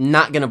it.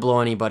 Not going to blow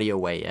anybody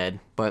away, Ed.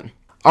 But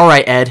all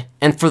right, Ed.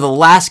 And for the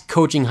last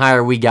coaching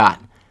hire we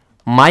got,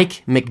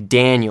 Mike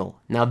McDaniel.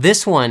 Now,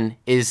 this one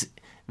is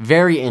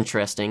very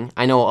interesting.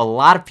 I know a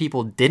lot of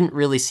people didn't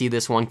really see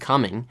this one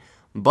coming,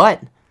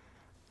 but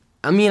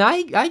I mean,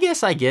 I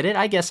guess I get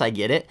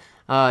it.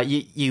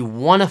 You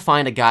want to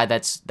find a guy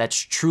that's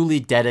truly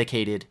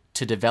dedicated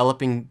to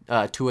developing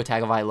Tua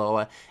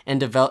Tagovailoa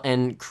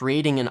and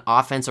creating an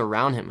offense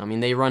around him. I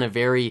mean, they run a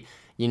very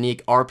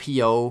unique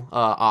RPO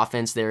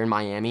offense there in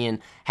Miami, and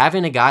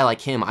having a guy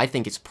like him, I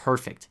think it's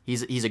perfect.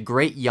 He's a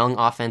great young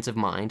offensive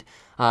mind,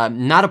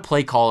 not a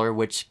play caller,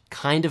 which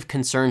kind of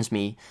concerns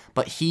me,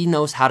 but he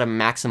knows how to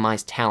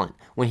maximize talent.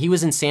 When he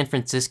was in San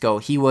Francisco,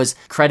 he was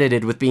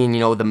credited with being,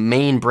 the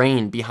main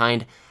brain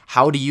behind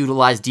how to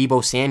utilize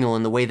Deebo Samuel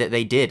in the way that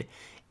they did.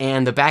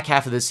 And the back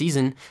half of the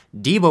season,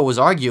 Deebo was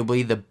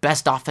arguably the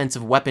best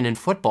offensive weapon in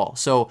football.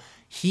 So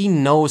he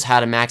knows how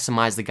to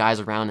maximize the guys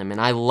around him,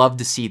 and I love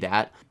to see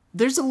that.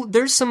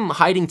 There's some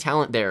hiding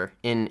talent there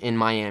in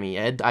Miami,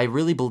 Ed. I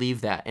really believe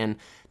that. And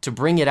to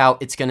bring it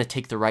out, it's going to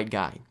take the right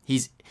guy.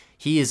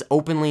 He has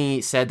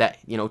openly said that,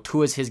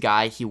 Tua's his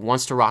guy. He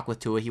wants to rock with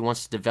Tua. He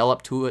wants to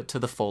develop Tua to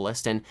the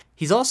fullest. And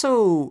he's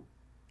also,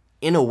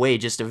 in a way,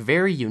 just a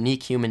very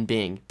unique human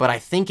being. But I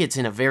think it's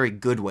in a very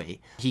good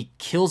way. He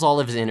kills all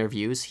of his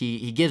interviews.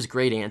 He gives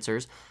great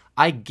answers.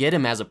 I get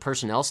him as a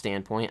personnel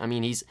standpoint. I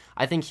mean,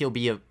 I think he'll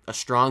be a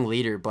strong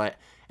leader. But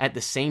at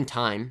the same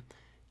time,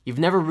 you've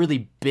never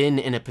really been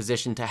in a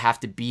position to have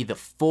to be the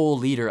full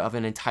leader of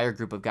an entire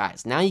group of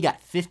guys. Now you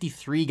got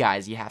 53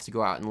 guys you have to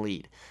go out and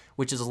lead,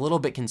 which is a little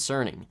bit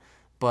concerning.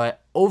 But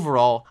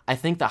overall, I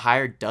think the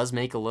hire does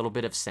make a little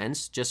bit of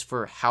sense just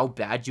for how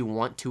bad you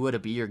want Tua to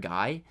be your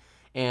guy.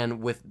 And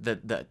with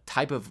the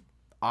type of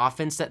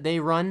offense that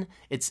they run,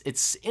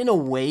 it's in a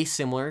way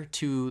similar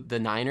to the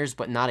Niners,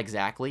 but not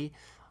exactly.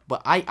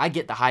 But I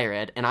get the hire,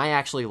 Ed, and I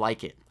actually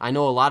like it. I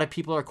know a lot of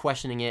people are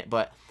questioning it,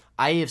 but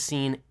I have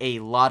seen a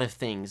lot of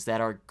things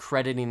that are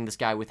crediting this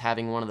guy with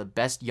having one of the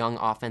best young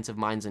offensive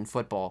minds in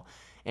football.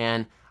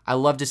 And I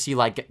love to see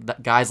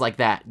guys like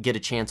that get a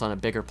chance on a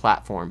bigger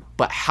platform.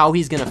 But how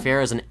he's going to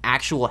fare as an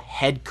actual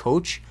head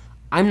coach,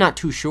 I'm not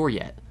too sure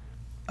yet.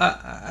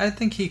 I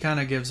think he kind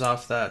of gives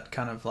off that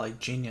kind of like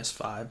genius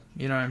vibe.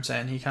 You know what I'm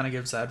saying? He kind of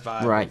gives that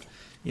vibe. Right.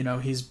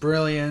 He's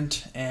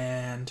brilliant,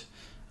 and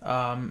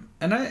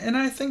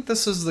I think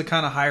this is the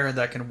kind of hire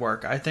that can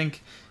work. I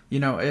think,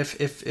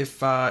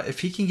 if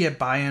he can get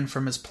buy-in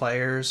from his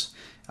players,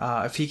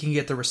 if he can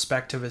get the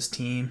respect of his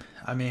team,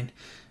 I mean,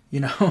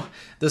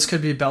 this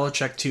could be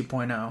Belichick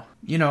 2.0.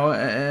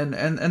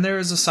 And there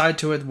is a side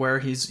to it where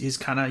he's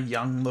kind of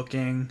young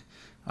looking.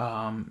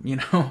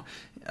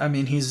 I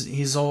mean,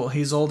 he's old,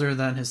 he's older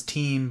than his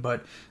team,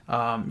 but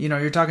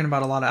you're talking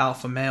about a lot of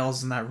alpha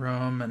males in that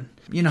room, and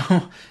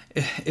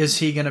is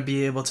he going to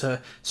be able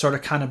to sort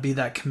of kind of be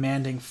that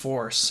commanding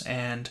force?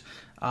 And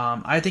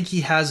I think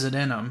he has it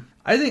in him.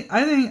 I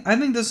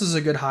think this is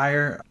a good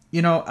hire.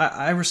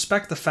 I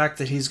respect the fact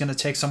that he's going to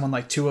take someone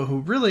like Tua, who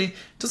really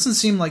doesn't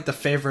seem like the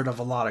favorite of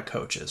a lot of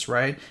coaches,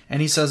 right?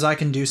 And he says, I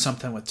can do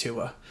something with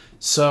Tua.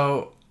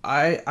 So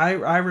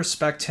I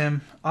respect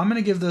him. I'm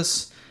going to give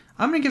this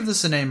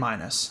an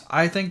A-.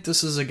 I think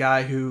this is a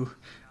guy who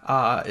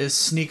is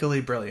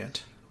sneakily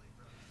brilliant.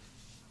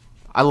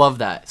 I love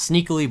that.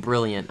 Sneakily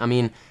brilliant. I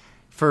mean,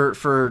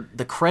 for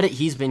the credit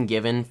he's been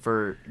given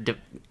for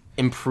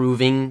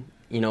improving,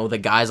 the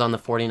guys on the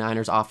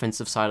 49ers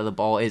offensive side of the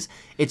ball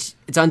it's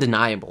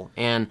undeniable.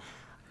 And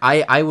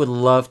I would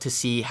love to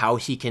see how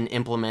he can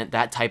implement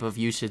that type of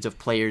usage of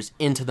players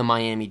into the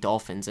Miami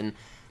Dolphins. And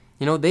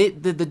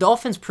the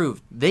Dolphins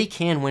proved they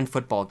can win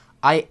football.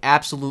 I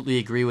absolutely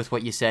agree with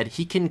what you said.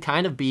 He could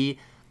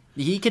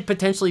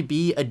potentially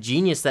be a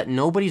genius that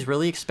nobody's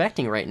really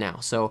expecting right now.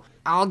 So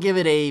I'll give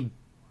it a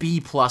B+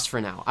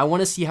 for now. I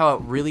want to see how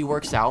it really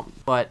works out,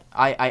 but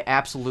I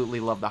absolutely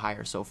love the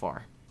hire so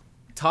far.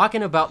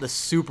 Talking about the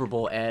Super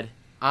Bowl, Ed,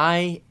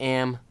 I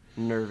am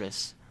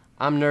nervous.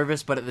 I'm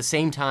nervous, but at the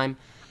same time,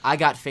 I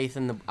got faith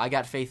in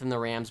the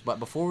Rams. But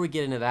before we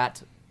get into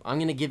that, I'm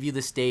going to give you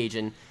the stage,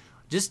 and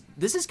this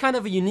is kind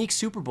of a unique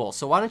Super Bowl.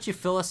 So why don't you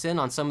fill us in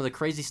on some of the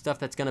crazy stuff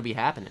that's going to be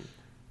happening?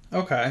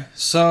 Okay,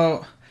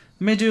 so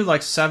let me do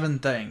like 7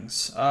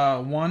 things.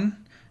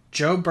 1,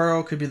 Joe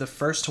Burrow could be the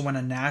first to win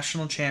a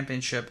national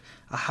championship,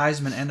 a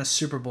Heisman, and a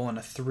Super Bowl in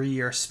a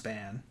 3-year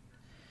span.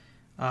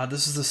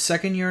 This is the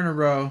 2nd year in a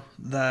row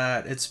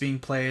that it's being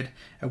played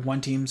at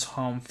one team's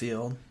home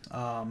field,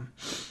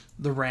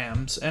 the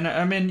Rams. And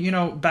I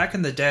mean, back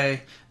in the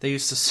day, they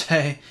used to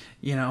say,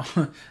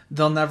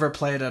 they'll never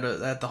play it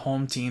at the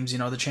home teams.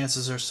 The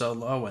chances are so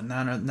low. And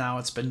now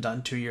it's been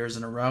done 2 years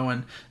in a row,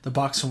 and the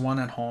Bucs won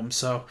at home.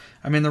 So,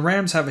 I mean, the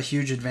Rams have a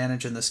huge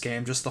advantage in this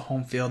game, just the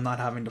home field not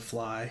having to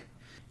fly.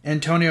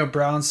 Antonio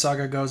Brown's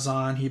saga goes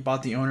on. He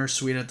bought the owner's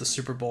suite at the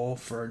Super Bowl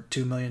for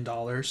 $2 million.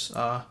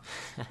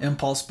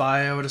 Impulse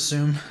buy, I would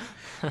assume.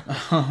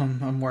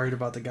 I'm worried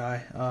about the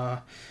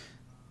guy.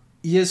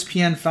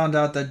 ESPN found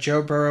out that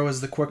Joe Burrow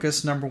is the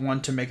quickest number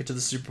 1 to make it to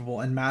the Super Bowl,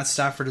 and Matt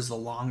Stafford is the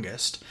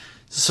longest.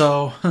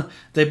 So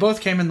they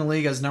both came in the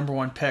league as number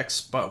 1 picks,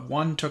 but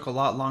one took a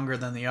lot longer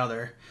than the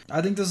other.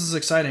 I think this is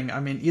exciting.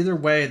 I mean, either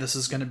way, this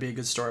is going to be a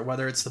good story,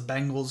 whether it's the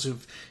Bengals,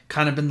 who've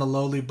kind of been the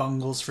lowly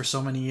Bungles for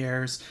so many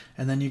years,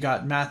 and then you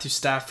got Matthew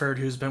Stafford,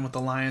 who's been with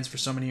the Lions for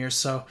so many years.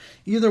 So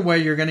either way,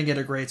 you're going to get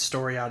a great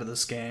story out of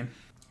this game.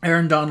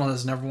 Aaron Donald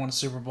has never won a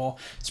Super Bowl.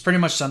 He's pretty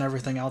much done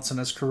everything else in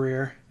his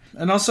career.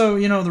 And also,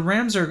 the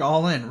Rams are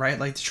all in, right?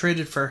 Like, they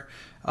traded for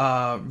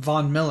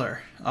Von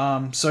Miller.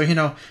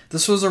 So,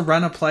 this was a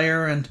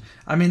rent-a-player, and,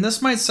 I mean,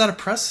 this might set a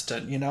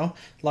precedent,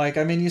 Like,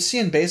 I mean, you see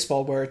in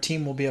baseball where a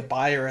team will be a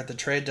buyer at the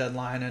trade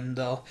deadline, and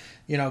they'll,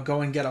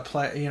 go and get a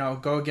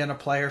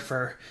player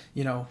for,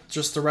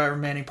 just the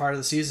remaining part of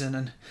the season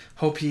and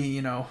hope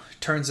he,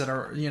 turns it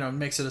or,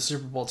 makes it a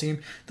Super Bowl team.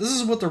 This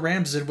is what the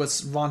Rams did with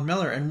Von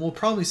Miller, and we'll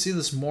probably see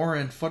this more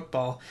in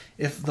football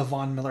if the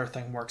Von Miller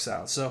thing works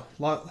out. So,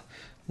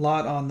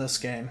 lot on this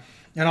game.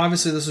 And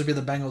obviously this would be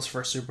the Bengals'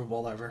 first Super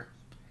Bowl ever.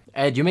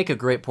 Ed, you make a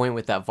great point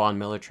with that Von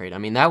Miller trade. I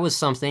mean, that was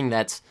something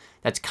that's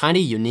kind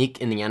of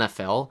unique in the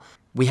NFL.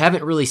 We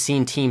haven't really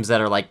seen teams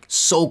that are like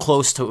so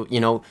close to,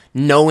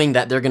 knowing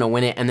that they're going to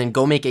win it and then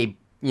go make a,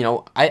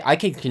 I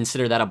could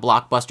consider that a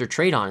blockbuster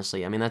trade,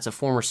 honestly. I mean, that's a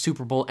former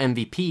Super Bowl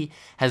MVP,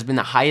 has been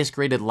the highest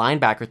graded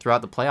linebacker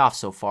throughout the playoffs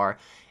so far.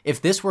 If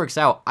this works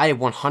out, I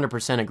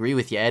 100% agree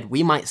with you, Ed.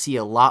 We might see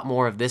a lot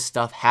more of this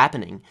stuff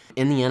happening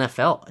in the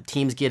NFL.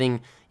 Teams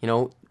getting,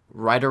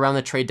 right around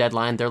the trade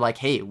deadline, they're like,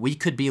 hey, we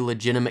could be a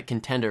legitimate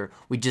contender.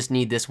 We just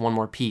need this one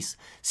more piece.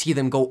 See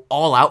them go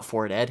all out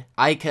for it, Ed.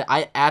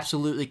 I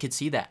absolutely could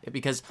see that,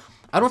 because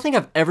I don't think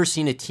I've ever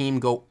seen a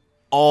team go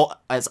all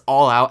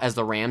out as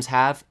the Rams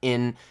have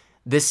in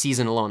this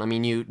season alone. I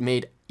mean, you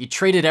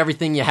traded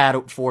everything you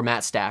had for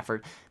Matt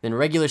Stafford. Then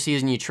regular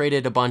season, you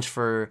traded a bunch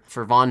for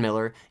Von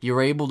Miller. You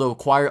were able to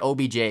acquire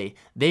OBJ.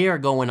 They are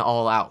going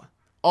all out,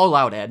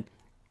 Ed.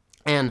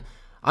 And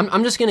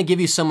I'm just going to give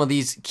you some of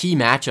these key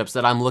matchups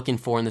that I'm looking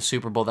for in the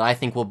Super Bowl that I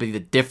think will be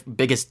the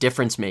biggest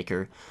difference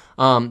maker.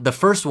 The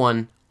first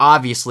one,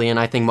 obviously, and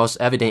I think most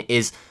evident,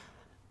 is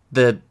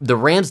the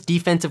Rams'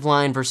 defensive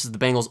line versus the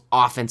Bengals'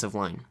 offensive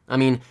line. I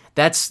mean,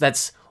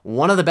 that's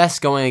one of the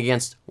best going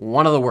against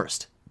one of the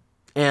worst.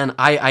 And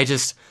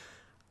the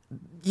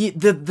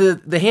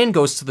hand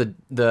goes to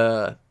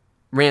the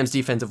Rams'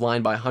 defensive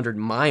line by 100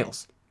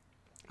 miles.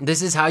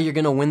 This is how you're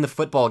going to win the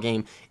football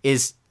game,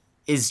 is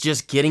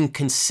just getting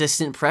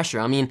consistent pressure.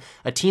 I mean,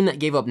 a team that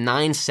gave up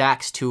 9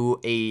 sacks to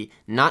a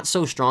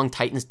not-so-strong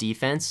Titans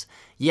defense,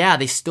 yeah,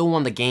 they still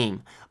won the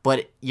game,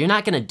 but you're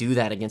not going to do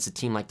that against a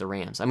team like the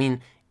Rams. I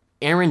mean,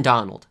 Aaron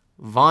Donald,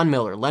 Von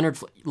Miller,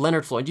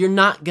 Leonard Floyd, you're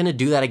not going to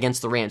do that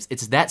against the Rams.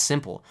 It's that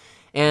simple.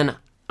 And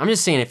I'm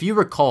just saying, if you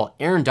recall,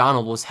 Aaron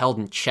Donald was held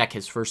in check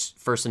his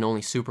first and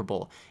only Super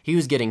Bowl. He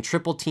was getting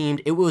triple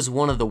teamed. It was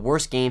one of the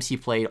worst games he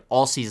played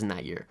all season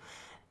that year.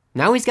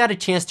 Now he's got a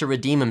chance to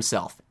redeem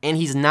himself, and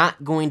he's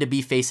not going to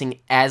be facing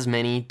as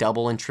many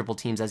double and triple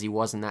teams as he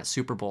was in that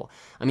Super Bowl.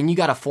 I mean, you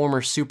got a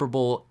former Super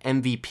Bowl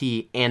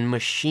MVP and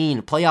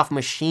playoff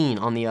machine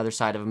on the other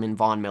side of him in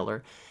Von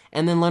Miller,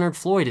 and then Leonard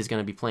Floyd is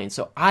going to be playing.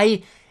 So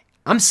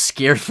I'm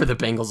scared for the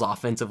Bengals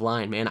offensive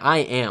line, man. I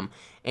am.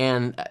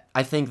 And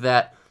I think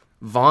that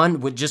Von,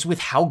 with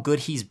how good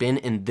he's been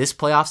in this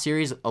playoff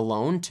series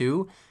alone,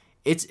 too,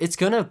 it's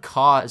going to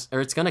cause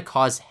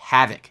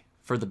havoc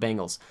for the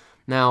Bengals.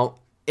 Now,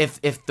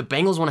 if the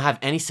Bengals want to have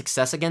any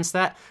success against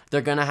that,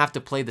 they're going to have to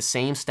play the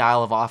same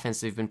style of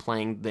offense they've been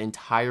playing the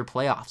entire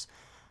playoffs.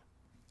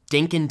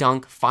 Dink and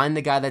dunk, find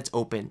the guy that's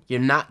open. You're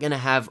not going to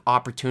have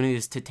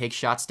opportunities to take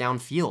shots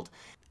downfield.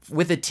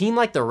 With a team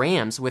like the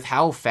Rams, with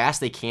how fast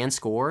they can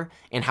score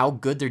and how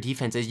good their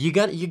defense is, you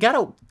got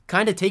to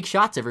kind of take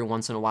shots every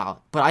once in a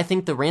while. But I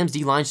think the Rams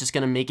D-line is just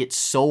going to make it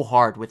so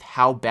hard with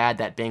how bad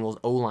that Bengals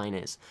O-line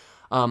is.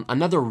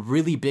 Another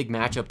really big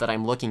matchup that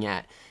I'm looking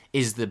at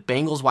is the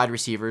Bengals wide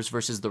receivers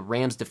versus the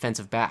Rams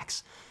defensive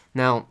backs.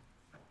 Now,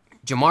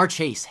 Jamar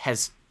Chase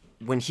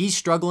when he's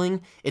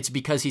struggling, it's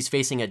because he's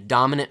facing a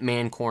dominant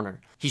man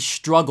corner. He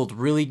struggled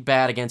really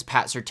bad against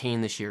Pat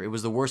Surtain this year. It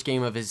was the worst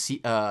game of his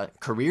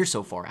career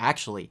so far,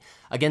 actually.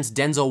 Against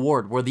Denzel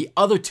Ward were the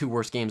other two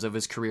worst games of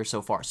his career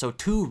so far. So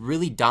two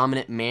really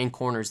dominant man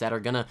corners that are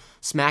gonna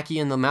smack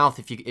you in the mouth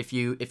if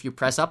you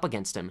press up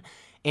against him.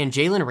 And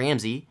Jalen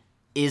Ramsey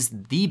is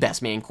the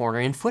best man corner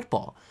in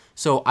football.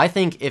 So I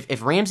think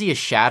if Ramsey is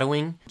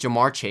shadowing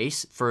Jamar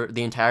Chase for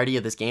the entirety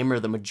of this game or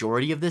the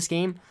majority of this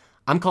game,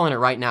 I'm calling it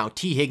right now.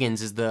 T.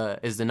 Higgins is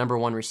the number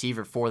one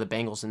receiver for the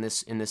Bengals in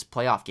this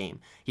playoff game.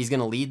 He's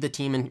going to lead the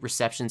team in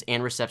receptions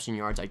and reception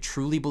yards. I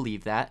truly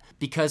believe that,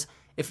 because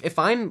if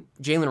I'm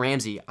Jalen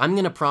Ramsey, I'm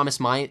going to promise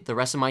the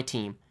rest of my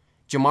team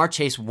Jamar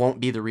Chase won't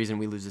be the reason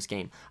we lose this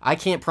game. I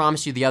can't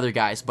promise you the other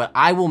guys, but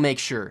I will make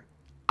sure.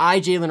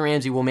 Jalen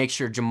Ramsey, will make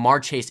sure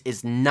Jamar Chase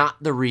is not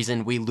the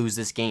reason we lose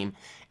this game.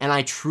 And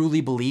I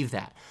truly believe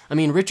that. I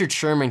mean, Richard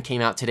Sherman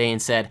came out today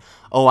and said,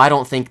 I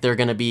don't think they're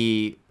going to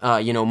be,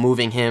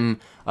 moving him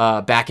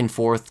back and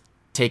forth,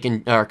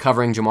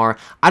 covering Jamar.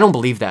 I don't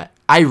believe that.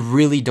 I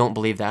really don't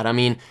believe that. I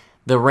mean,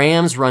 the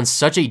Rams run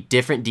such a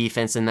different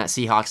defense than that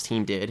Seahawks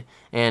team did,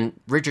 and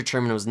Richard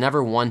Sherman was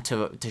never one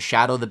to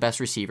shadow the best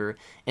receiver.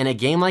 In a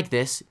game like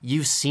this,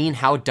 you've seen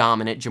how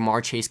dominant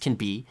Jamar Chase can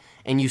be,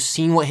 and you've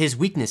seen what his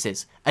weakness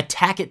is.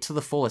 Attack it to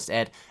the fullest,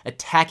 Ed.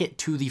 Attack it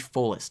to the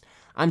fullest.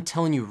 I'm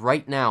telling you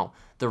right now,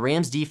 the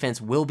Rams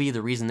defense will be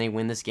the reason they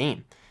win this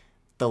game.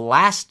 The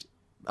last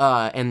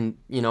matchup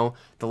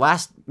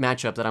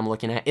that I'm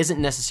looking at isn't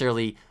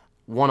necessarily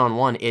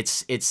one-on-one.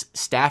 It's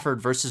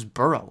Stafford versus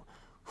Burrow.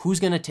 Who's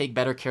going to take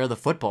better care of the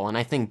football? And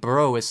I think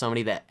Burrow is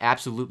somebody that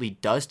absolutely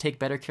does take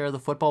better care of the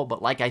football,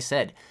 but like I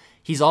said,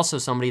 he's also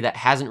somebody that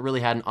hasn't really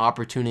had an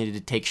opportunity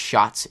to take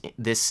shots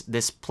this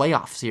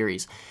playoff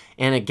series.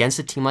 And against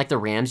a team like the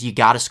Rams, you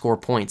got to score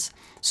points.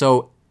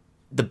 So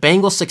the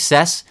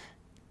Bengals'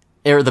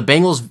 the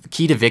Bengals'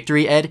 key to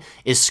victory, Ed,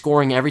 is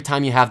scoring every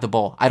time you have the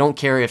ball. I don't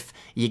care if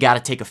you got to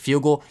take a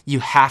field goal. You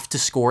have to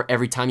score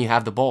every time you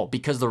have the ball,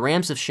 because the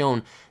Rams have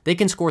shown they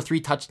can score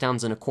 3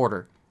 touchdowns in a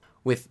quarter.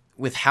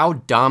 With how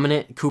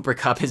dominant Cooper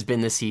Kupp has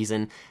been this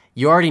season,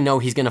 you already know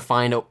he's going to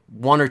find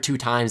 1 or 2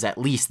 times at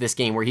least this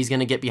game where he's going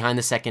to get behind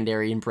the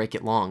secondary and break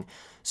it long.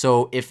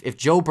 So if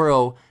Joe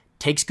Burrow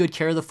takes good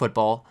care of the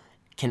football,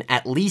 can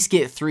at least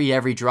get 3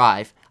 every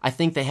drive, I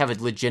think they have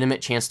a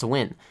legitimate chance to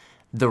win.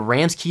 The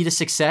Rams' key to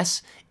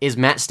success is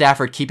Matt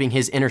Stafford keeping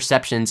his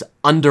interceptions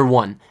under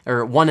 1,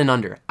 or 1 and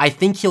under. I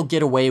think he'll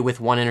get away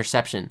with 1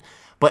 interception,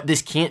 but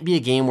this can't be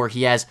a game where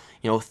he has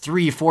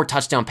 3-4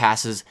 touchdown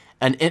passes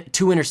and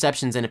 2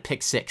 interceptions and a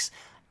pick 6.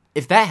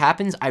 If that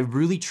happens, I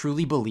really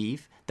truly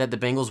believe that the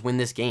Bengals win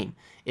this game.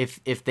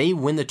 If they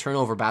win the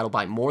turnover battle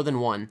by more than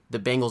 1, the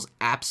Bengals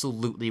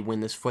absolutely win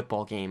this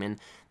football game, and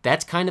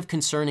that's kind of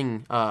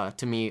concerning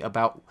to me.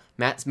 About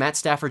Matt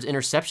Stafford's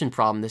interception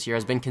problem this year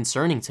has been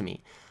concerning to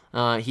me.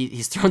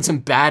 He's thrown some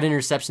bad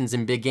interceptions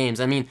in big games.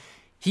 I mean,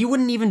 he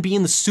wouldn't even be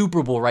in the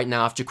Super Bowl right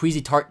now if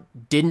Jaquizzi Tartt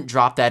didn't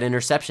drop that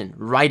interception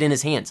right in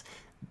his hands.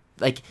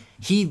 Like,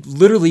 he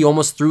literally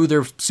almost threw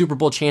their Super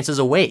Bowl chances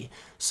away.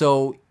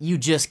 So you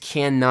just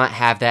cannot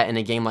have that in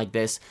a game like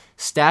this.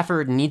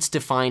 Stafford needs to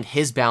find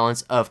his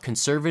balance of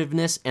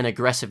conservativeness and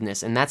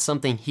aggressiveness, and that's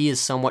something he has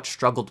somewhat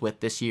struggled with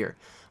this year.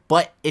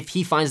 But if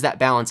he finds that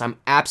balance, I'm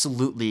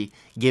absolutely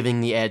giving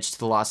the edge to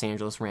the Los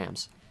Angeles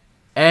Rams.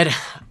 Ed,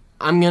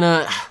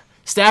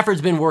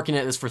 Stafford's been working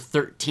at this for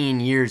 13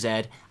 years,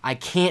 Ed. I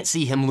can't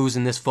see him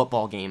losing this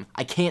football game.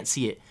 I can't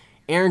see it.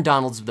 Aaron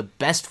Donald's the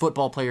best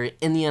football player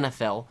in the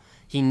NFL.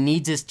 He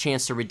needs his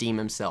chance to redeem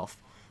himself.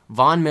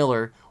 Von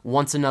Miller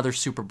wants another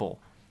Super Bowl.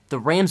 The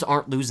Rams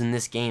aren't losing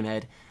this game,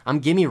 Ed.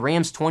 Give me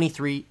Rams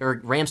 27,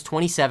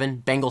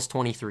 Bengals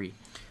 23.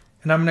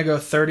 And I'm going to go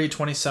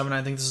 30-27.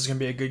 I think this is going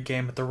to be a good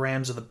game, but the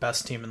Rams are the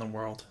best team in the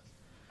world.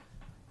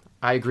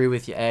 I agree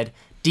with you, Ed.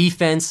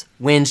 Defense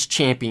wins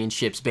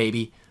championships,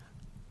 baby.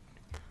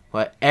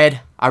 But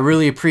Ed, I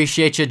really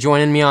appreciate you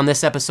joining me on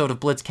this episode of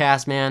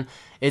BlitzCast, man.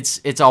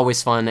 It's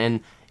always fun,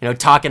 and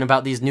talking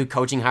about these new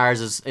coaching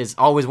hires is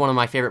always one of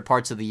my favorite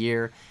parts of the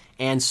year.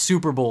 And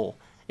Super Bowl,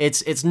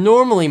 it's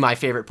normally my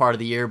favorite part of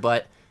the year,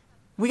 but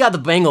we got the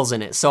Bengals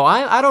in it, so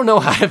I don't know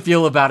how to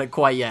feel about it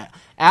quite yet.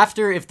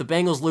 If the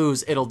Bengals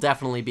lose, it'll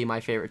definitely be my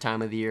favorite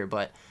time of the year,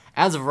 but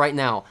as of right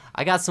now,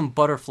 I got some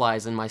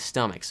butterflies in my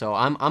stomach, so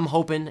I'm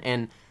hoping,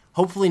 and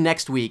hopefully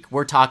next week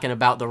we're talking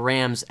about the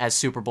Rams as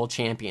Super Bowl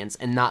champions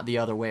and not the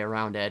other way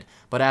around, Ed.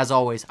 But as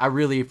always, I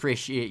really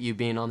appreciate you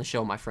being on the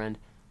show, my friend.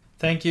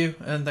 Thank you,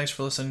 and thanks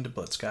for listening to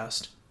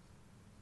BlitzCast.